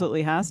just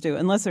absolutely has to,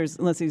 unless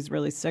he's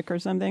really sick or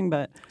something.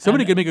 But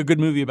somebody could make a good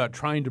movie about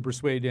trying to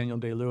persuade Daniel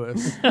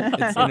Day-Lewis.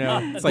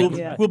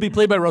 We'll be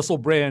played by Russell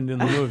Brand in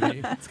the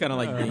movie. It's kind of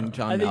like being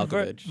John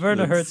Malkovich.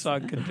 Werner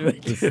Herzog could do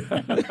it.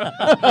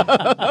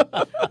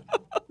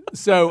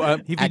 So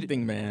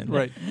acting man,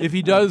 right? If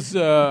he does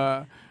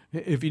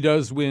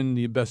win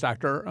the Best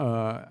Actor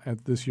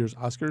at this year's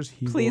Oscars,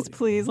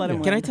 please let him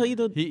win. Can I tell you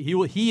though?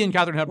 He and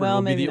Katharine Hepburn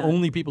will be the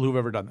only people who've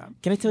ever done that.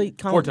 Can I tell you,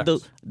 Colin,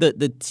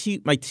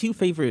 my two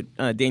favorite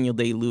Daniel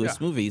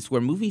Day-Lewis movies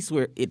were movies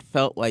where it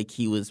felt like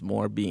he was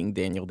more being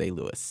Daniel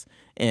Day-Lewis,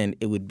 and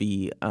it would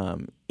be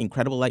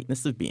Incredible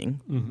Lightness of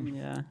Being,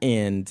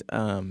 and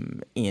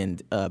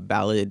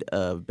Ballad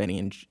of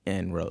Benny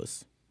and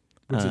Rose,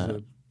 which is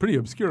a pretty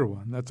obscure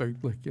one. That's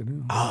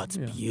Oh, it's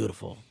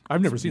beautiful.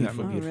 I've never seen that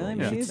movie. Really?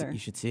 Me either. You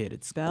should see it.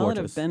 It's Ballad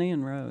gorgeous. of Benny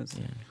and Rose.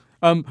 Yeah.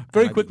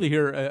 Very quickly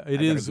here, I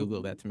gotta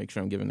Google that to make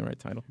sure I'm giving the right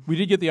title. We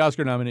did get the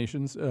Oscar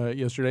nominations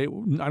yesterday.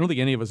 I don't think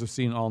any of us have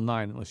seen all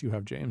 9, unless you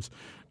have, James.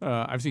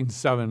 I've seen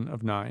 7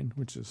 of 9,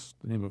 which is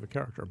the name of a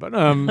character. But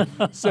I don't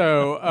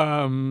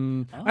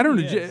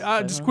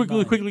know. Just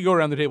quickly go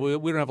around the table.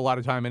 We don't have a lot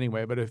of time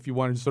anyway. But if you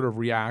want to sort of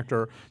react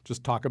or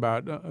just talk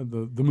about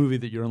the movie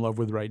that you're in love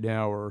with right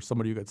now, or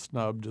somebody who got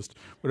snubbed, just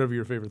whatever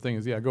your favorite thing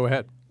is, go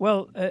ahead.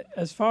 Well,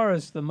 as far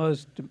as the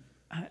most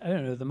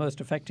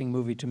affecting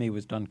movie to me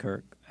was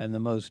Dunkirk, and the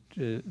most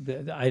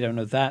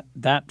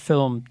that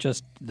film,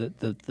 just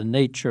the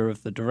nature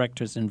of the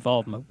director's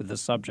involvement with the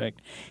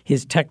subject,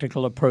 his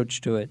technical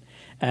approach to it,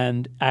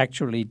 and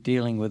actually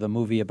dealing with a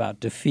movie about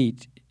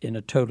defeat in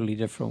a totally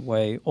different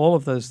way. All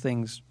of those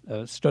things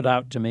stood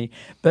out to me.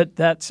 But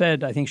that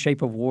said, I think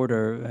Shape of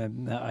Water,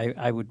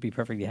 I would be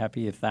perfectly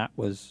happy if that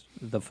was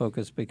the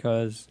focus,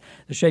 because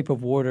The Shape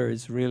of Water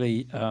is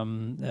really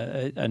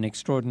an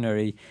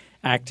extraordinary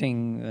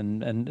acting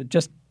and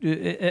just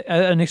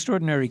an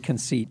extraordinary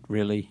conceit,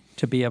 really,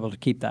 to be able to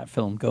keep that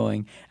film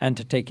going and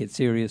to take it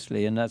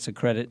seriously. And that's a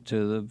credit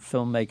to the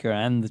filmmaker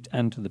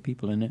and to the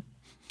people in it.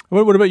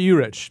 What about you,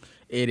 Rich?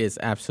 It is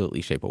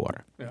absolutely Shape of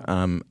Water.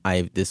 Yeah.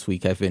 This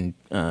week I've been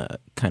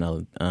kind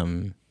of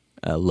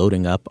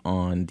loading up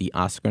on the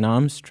Oscar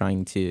noms,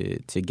 trying to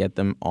get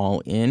them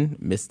all in.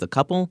 Missed a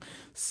couple,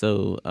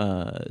 so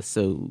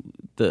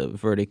the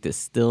verdict is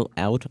still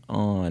out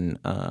on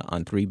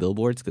 3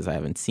 Billboards because I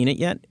haven't seen it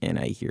yet, and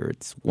I hear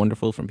it's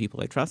wonderful from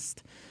people I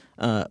trust.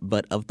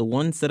 But of the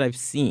ones that I've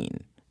seen,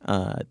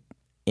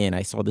 and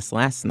I saw this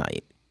last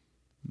night,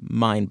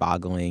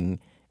 mind-boggling,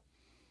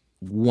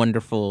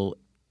 wonderful,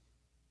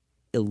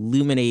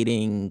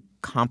 illuminating,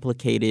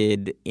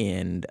 complicated,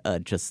 and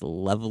just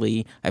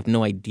lovely. I have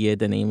no idea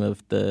the name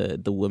of the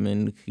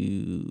woman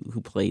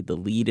who played the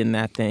lead in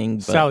that thing.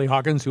 But Sally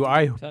Hawkins, who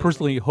I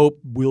personally hope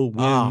will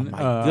win. Oh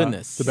my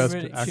goodness, the best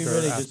actor. She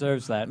really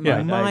deserves that.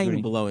 Yeah.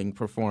 Mind-blowing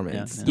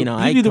performance. Yeah. You know,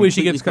 Either way,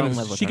 she gets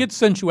she gets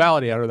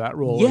sensuality out of that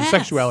role, and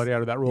sexuality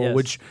out of that role. Yes.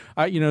 Which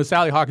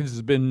Sally Hawkins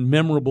has been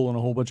memorable in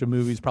a whole bunch of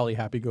movies. Probably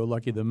Happy Go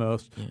Lucky the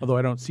most. Yeah. Although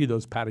I don't see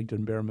those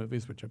Paddington Bear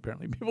movies, which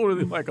apparently people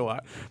really like a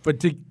lot. But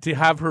to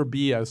have her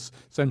be as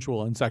sensual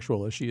and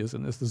sexual as she is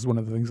in this is one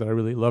of the things that I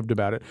really loved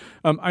about it.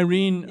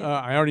 Irene,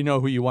 I already know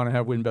who you want to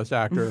have win Best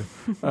Actor.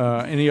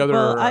 Any other?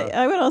 Well,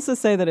 I would also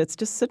say that it's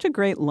just such a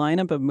great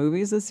lineup of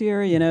movies this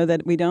year,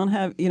 that we don't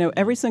have,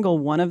 every single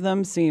one of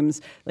them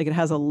seems like it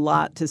has a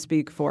lot to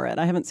speak for it.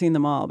 I haven't seen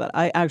them all, but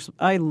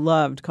I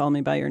loved Call Me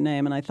By Your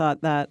Name, and I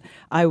thought that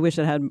I wish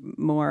it had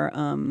more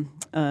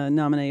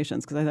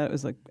nominations, because I thought it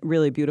was a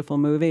really beautiful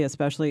movie,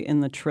 especially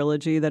in the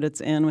trilogy that it's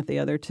in with the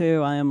other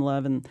two, I Am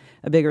Love and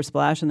A Bigger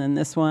Splash, and then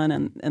this one,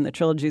 and the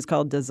trilogy is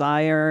called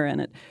Desire, and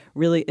it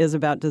really is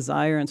about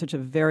desire in such a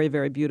very,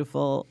 very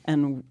beautiful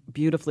and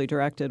beautifully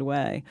directed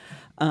way.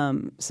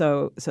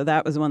 So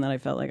that was one that I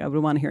felt like I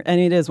would want to hear, and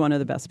it is one of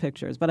the best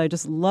pictures. But I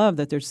just love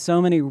that there's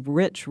so many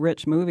rich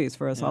movies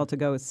for us all to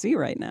go see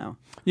right now.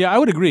 Yeah, I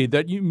would agree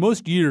that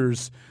most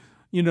years,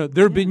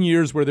 there have been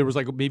years where there was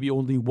like maybe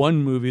only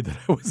one movie that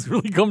I was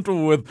really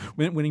comfortable with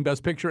winning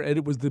Best Picture, and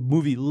it was the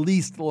movie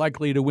least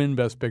likely to win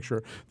Best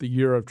Picture. The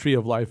Year of Tree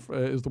of Life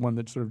is the one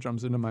that sort of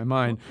jumps into my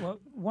mind. Well,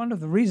 one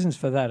of the reasons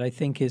for that, I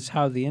think, is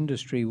how the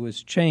industry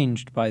was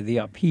changed by the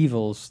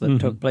upheavals that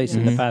took place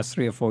in the past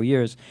 3 or 4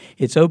 years.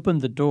 It's opened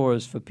the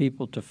doors for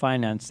people to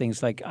finance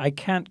things like, I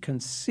can't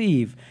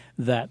conceive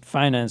that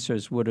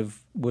financiers would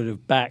have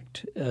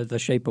backed The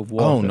Shape of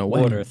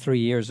Water 3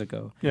 years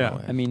ago. Yeah,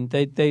 I mean,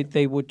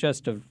 they would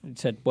just have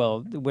said,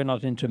 well, we're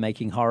not into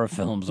making horror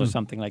films or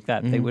something like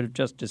that. They would have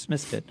just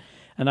dismissed it.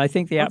 And I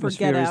think the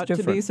atmosphere Get is Out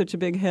different. to be such a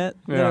big hit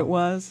that it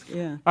was.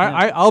 Yeah,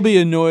 I'll be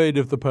annoyed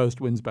if The Post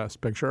wins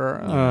Best Picture,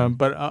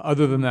 but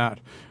other than that,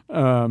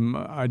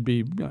 I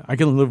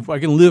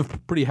can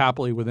live pretty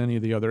happily with any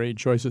of the other 8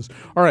 choices.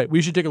 All right,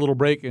 we should take a little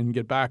break and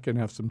get back and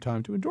have some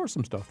time to endorse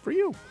some stuff for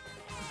you.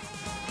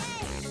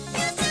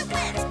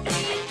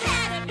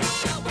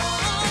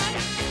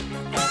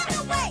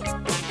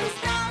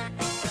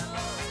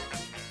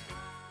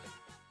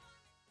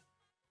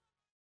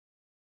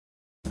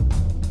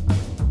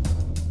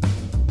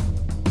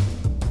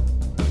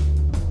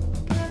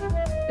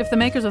 If the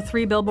makers of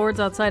 3 Billboards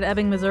Outside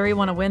Ebbing, Missouri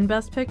want to win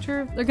Best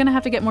Picture, they're going to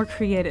have to get more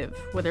creative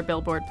with their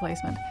billboard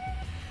placement.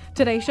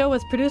 Today's show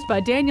was produced by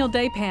Daniel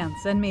Day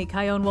Pants and me,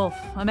 Kyone Wolf.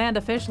 Amanda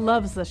Fish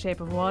loves The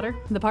Shape of Water.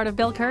 The part of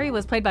Bill Curry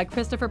was played by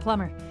Christopher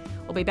Plummer.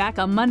 We'll be back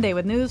on Monday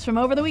with news from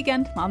over the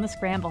weekend on The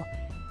Scramble.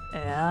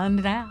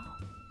 And now,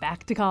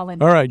 back to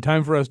Colin. All right,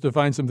 time for us to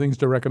find some things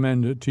to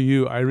recommend to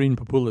you. Irene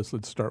Papoulis,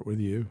 let's start with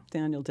you.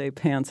 Daniel Day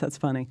Pants, that's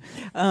funny.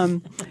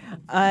 I'm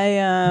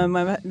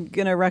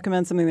going to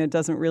recommend something that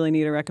doesn't really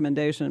need a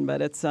recommendation,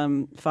 but it's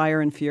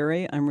Fire and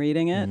Fury. I'm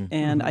reading it,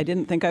 and I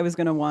didn't think I was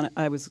going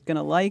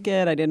to like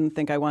it. I didn't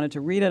think I wanted to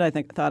read it. I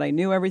thought I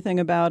knew everything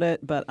about it,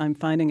 but I'm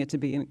finding it to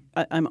be,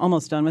 I'm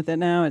almost done with it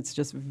now. It's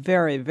just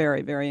very,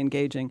 very, very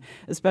engaging,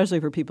 especially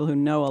for people who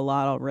know a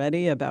lot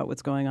already about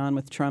what's going on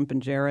with Trump and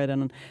Jared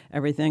and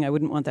everything. I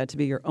wouldn't want want that to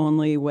be your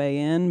only way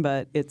in,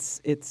 but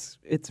it's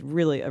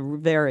really a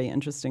very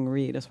interesting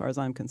read as far as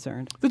I'm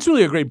concerned. That's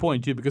really a great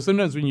point too, because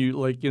sometimes when you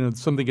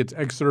something gets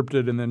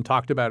excerpted and then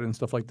talked about and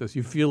stuff like this,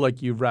 you feel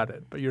like you've read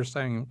it, but you're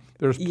saying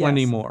there's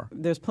plenty more.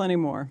 There's plenty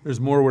more. There's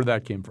more where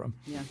that came from.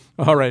 Yeah.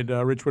 All right,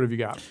 Rich, what have you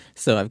got?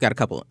 So I've got a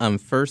couple.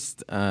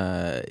 First,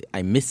 I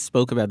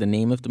misspoke about the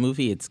name of the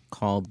movie. It's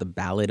called The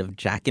Ballad of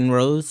Jack and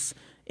Rose,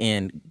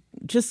 and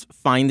just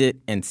find it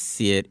and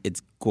see it.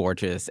 It's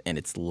gorgeous and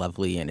it's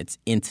lovely and it's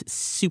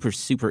super,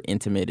 super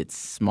intimate. It's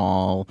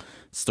small.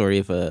 Story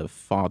of a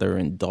father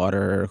and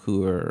daughter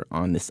who are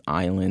on this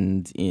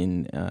island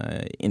in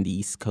the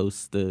east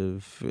coast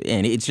of,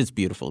 and it's just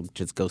beautiful.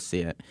 Just go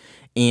see it.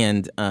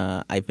 And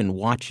I've been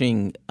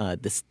watching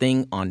this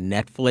thing on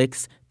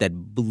Netflix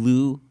that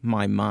blew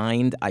my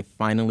mind. I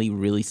finally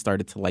really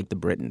started to like the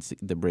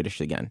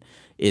British again.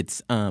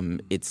 It's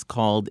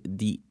called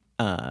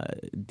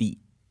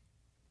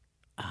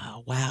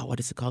what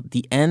is it called?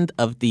 The End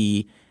of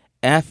the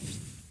 ****ing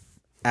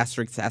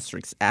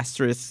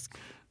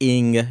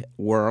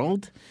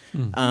World.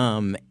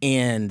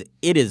 And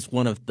it is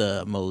one of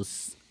the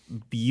most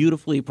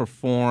beautifully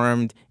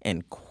performed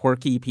and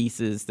quirky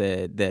pieces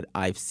that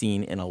I've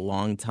seen in a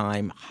long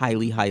time.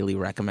 Highly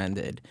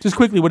recommended. Just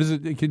quickly, what is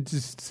it? Can you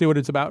just say what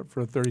it's about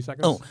for 30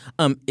 seconds?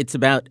 It's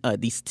about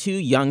these two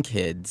young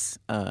kids.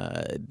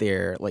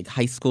 They're like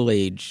high school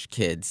age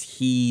kids.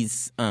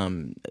 He's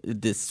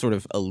this sort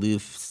of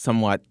aloof,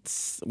 somewhat,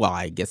 well,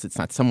 I guess it's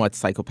not somewhat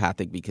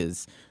psychopathic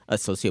because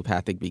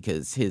sociopathic,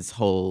 because his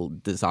whole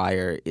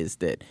desire is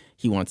that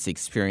he wants to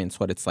experience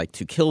what it's like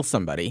to kill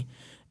somebody.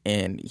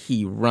 And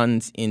he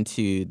runs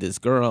into this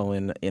girl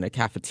in a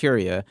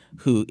cafeteria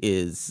who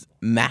is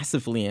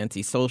massively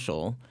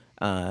antisocial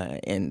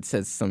and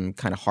says some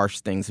kind of harsh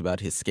things about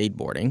his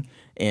skateboarding.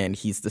 And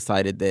he's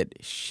decided that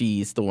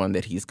she's the one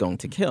that he's going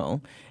to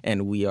kill.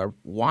 And we are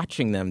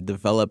watching them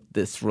develop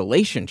this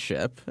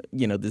relationship,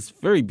 this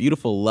very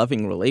beautiful,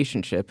 loving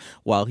relationship,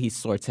 while he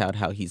sorts out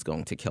how he's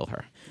going to kill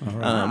her.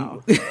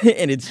 Wow.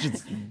 And it's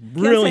just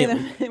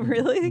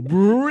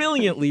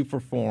brilliantly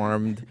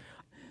performed.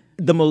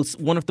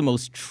 One of the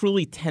most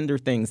truly tender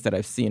things that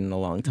I've seen in a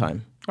long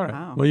time. All right.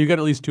 Wow. Well, you got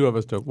at least two of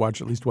us to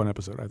watch at least one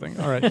episode, I think.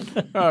 All right.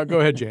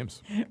 Go ahead,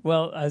 James.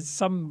 Well,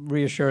 some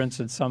reassurance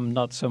and some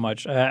not so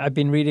much. I've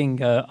been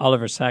reading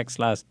Oliver Sacks'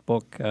 last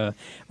book,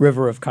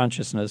 River of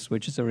Consciousness,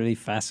 which is a really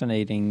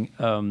fascinating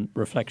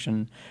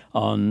reflection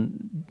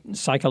on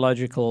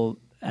psychological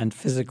and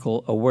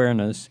physical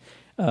awareness.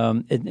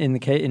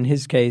 In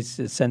his case,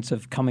 a sense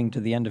of coming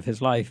to the end of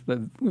his life, but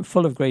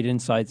full of great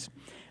insights,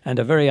 and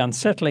a very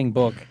unsettling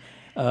book.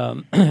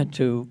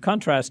 To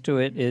contrast to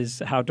it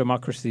is How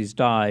Democracies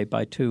Die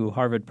by two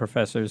Harvard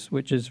professors,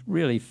 which is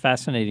really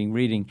fascinating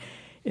reading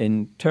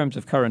in terms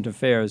of current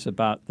affairs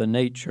about the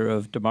nature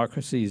of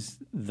democracies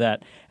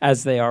that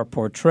as they are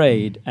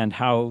portrayed and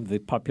how the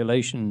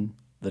population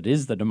that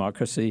is the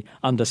democracy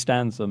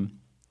understands them.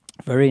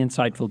 Very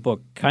insightful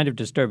book, kind of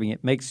disturbing.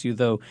 It makes you,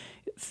 though,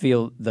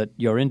 feel that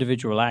your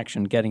individual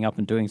action, getting up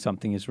and doing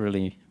something, is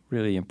really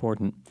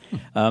important.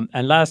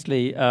 And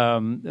lastly,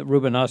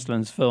 Ruben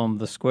Östlund's film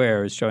The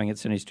Square is showing at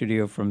Cine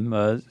Studio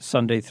from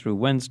Sunday through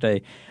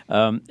Wednesday.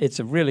 It's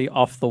a really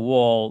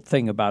off-the-wall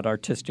thing about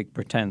artistic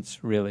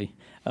pretense, really,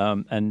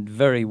 and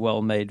very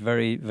well made,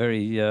 very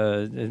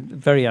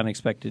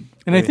unexpected.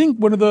 And I think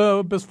one of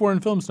the Best Foreign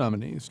Films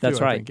nominees, too.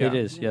 That's right. I think, yeah. It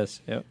is,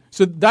 yes. Yeah.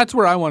 So that's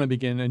where I want to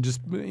begin and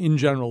just in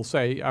general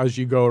say, as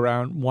you go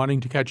around wanting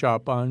to catch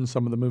up on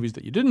some of the movies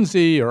that you didn't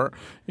see or,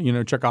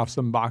 check off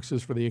some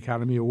boxes for the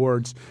Academy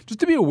Awards, just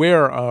to be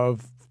aware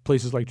of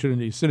places like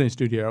Trinity Cine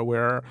Studio,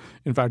 where,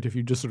 in fact, if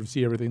you just sort of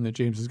see everything that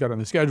James has got on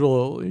the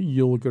schedule,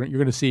 you're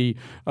going to see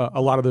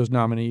a lot of those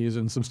nominees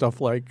and some stuff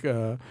like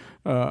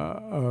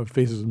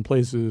Faces and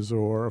Places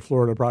or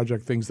Florida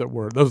Project, things that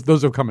were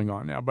those are coming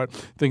on now, but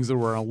things that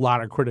were on a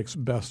lot of critics'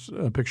 best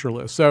picture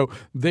lists. So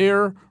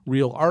they're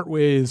Real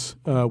Artways,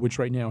 which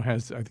right now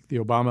has, I think, the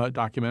Obama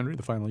documentary.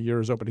 The final year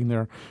is opening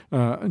there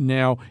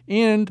now.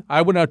 And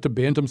I went out to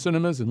Bantam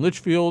Cinemas in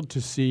Litchfield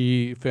to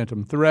see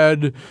Phantom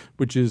Thread,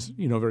 which is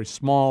very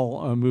small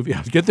movie. I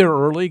had to get there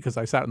early because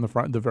I sat in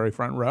the very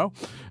front row.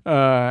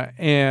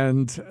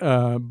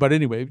 But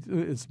anyway,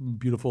 it's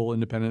beautiful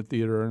independent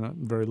theater and a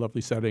very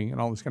lovely setting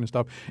and all this kind of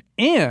stuff.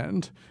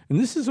 And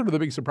this is sort of the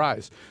big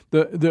surprise.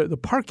 The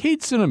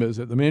Parkade Cinemas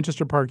at the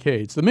Manchester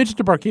Parkades. The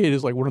Manchester Parkade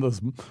is like one of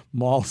those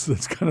malls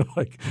that's kind of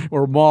like,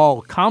 or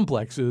mall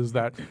complexes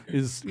that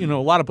is, a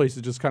lot of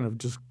places just kind of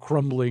just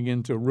crumbling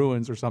into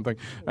ruins or something.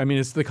 I mean,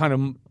 it's the kind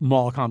of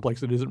mall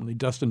complex that isn't really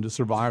destined to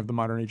survive the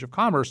modern age of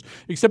commerce,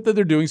 except that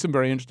they're doing some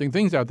very interesting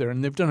things out there.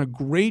 And they've done a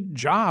great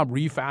job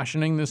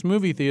refashioning this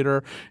movie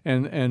theater.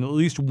 And at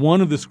least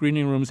one of the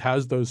screening rooms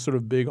has those sort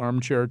of big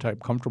armchair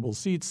type comfortable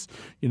seats,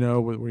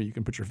 where you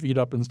can put your feet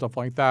up and stuff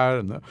like that.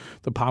 And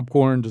the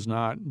popcorn does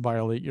not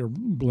violate your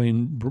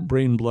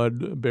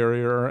brain-blood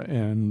barrier.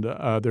 And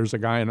there's a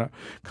guy in a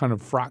kind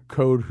of frock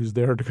coat who's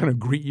there to kind of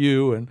greet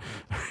you and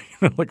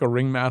like a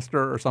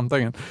ringmaster or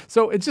something. And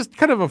so it's just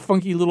kind of a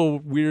funky little,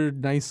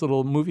 weird, nice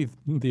little movie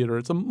theater.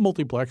 It's a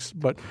multiplex,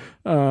 but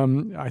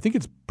I think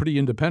it's pretty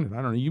independent.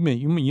 I don't know. You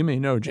may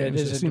know, James.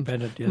 Yeah, it is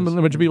independent, yes. A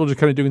bunch of people just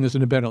kind of doing this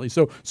independently.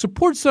 So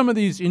support some of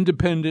these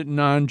independent,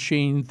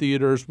 non-chain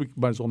theaters. We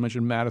might as well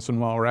mention Madison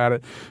while we're at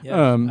it. Yes,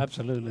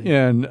 absolutely.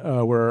 And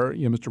where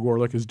Mr.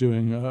 Gorlick is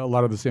doing a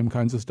lot of the same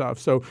kinds of stuff.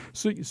 So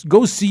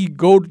go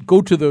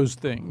to those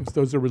things.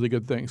 Those are really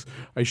good things.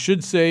 I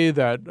should say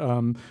that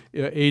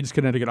AIDS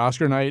Connecticut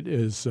Oscar Night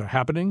is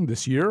happening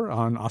this year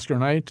on Oscar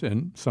Night,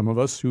 and some of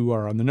us who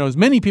are on the nose,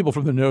 many people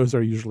from the nose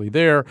are usually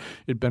there.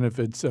 It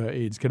benefits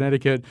AIDS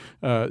Connecticut.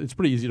 It's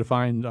pretty easy to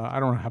find. I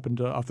don't happen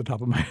to, off the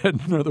top of my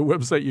head, know the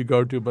website you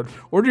go to, but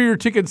order your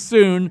tickets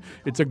soon.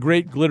 It's a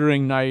great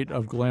glittering night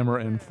of glamour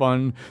and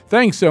fun.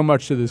 Thanks so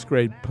much to this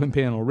great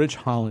panel, Rich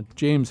Holland,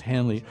 James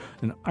Hanley,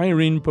 and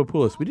Irene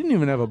Papoulis. We didn't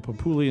even have a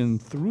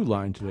Papulian through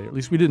line today. At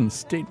least we didn't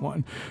state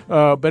one.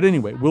 But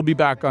anyway, we'll be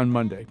back on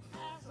Monday.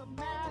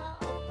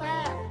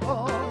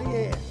 Oh,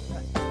 yeah.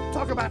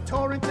 Talk about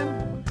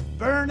Torrington,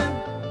 Vernon,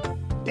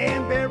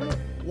 Danbury,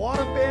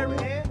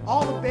 Waterbury,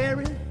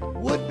 Alderberry,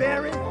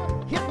 Woodbury,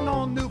 hitting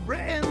on New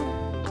Britain,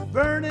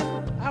 Vernon,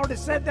 I already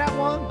said that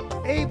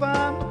one,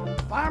 Avon,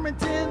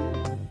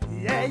 Farmington,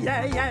 yeah.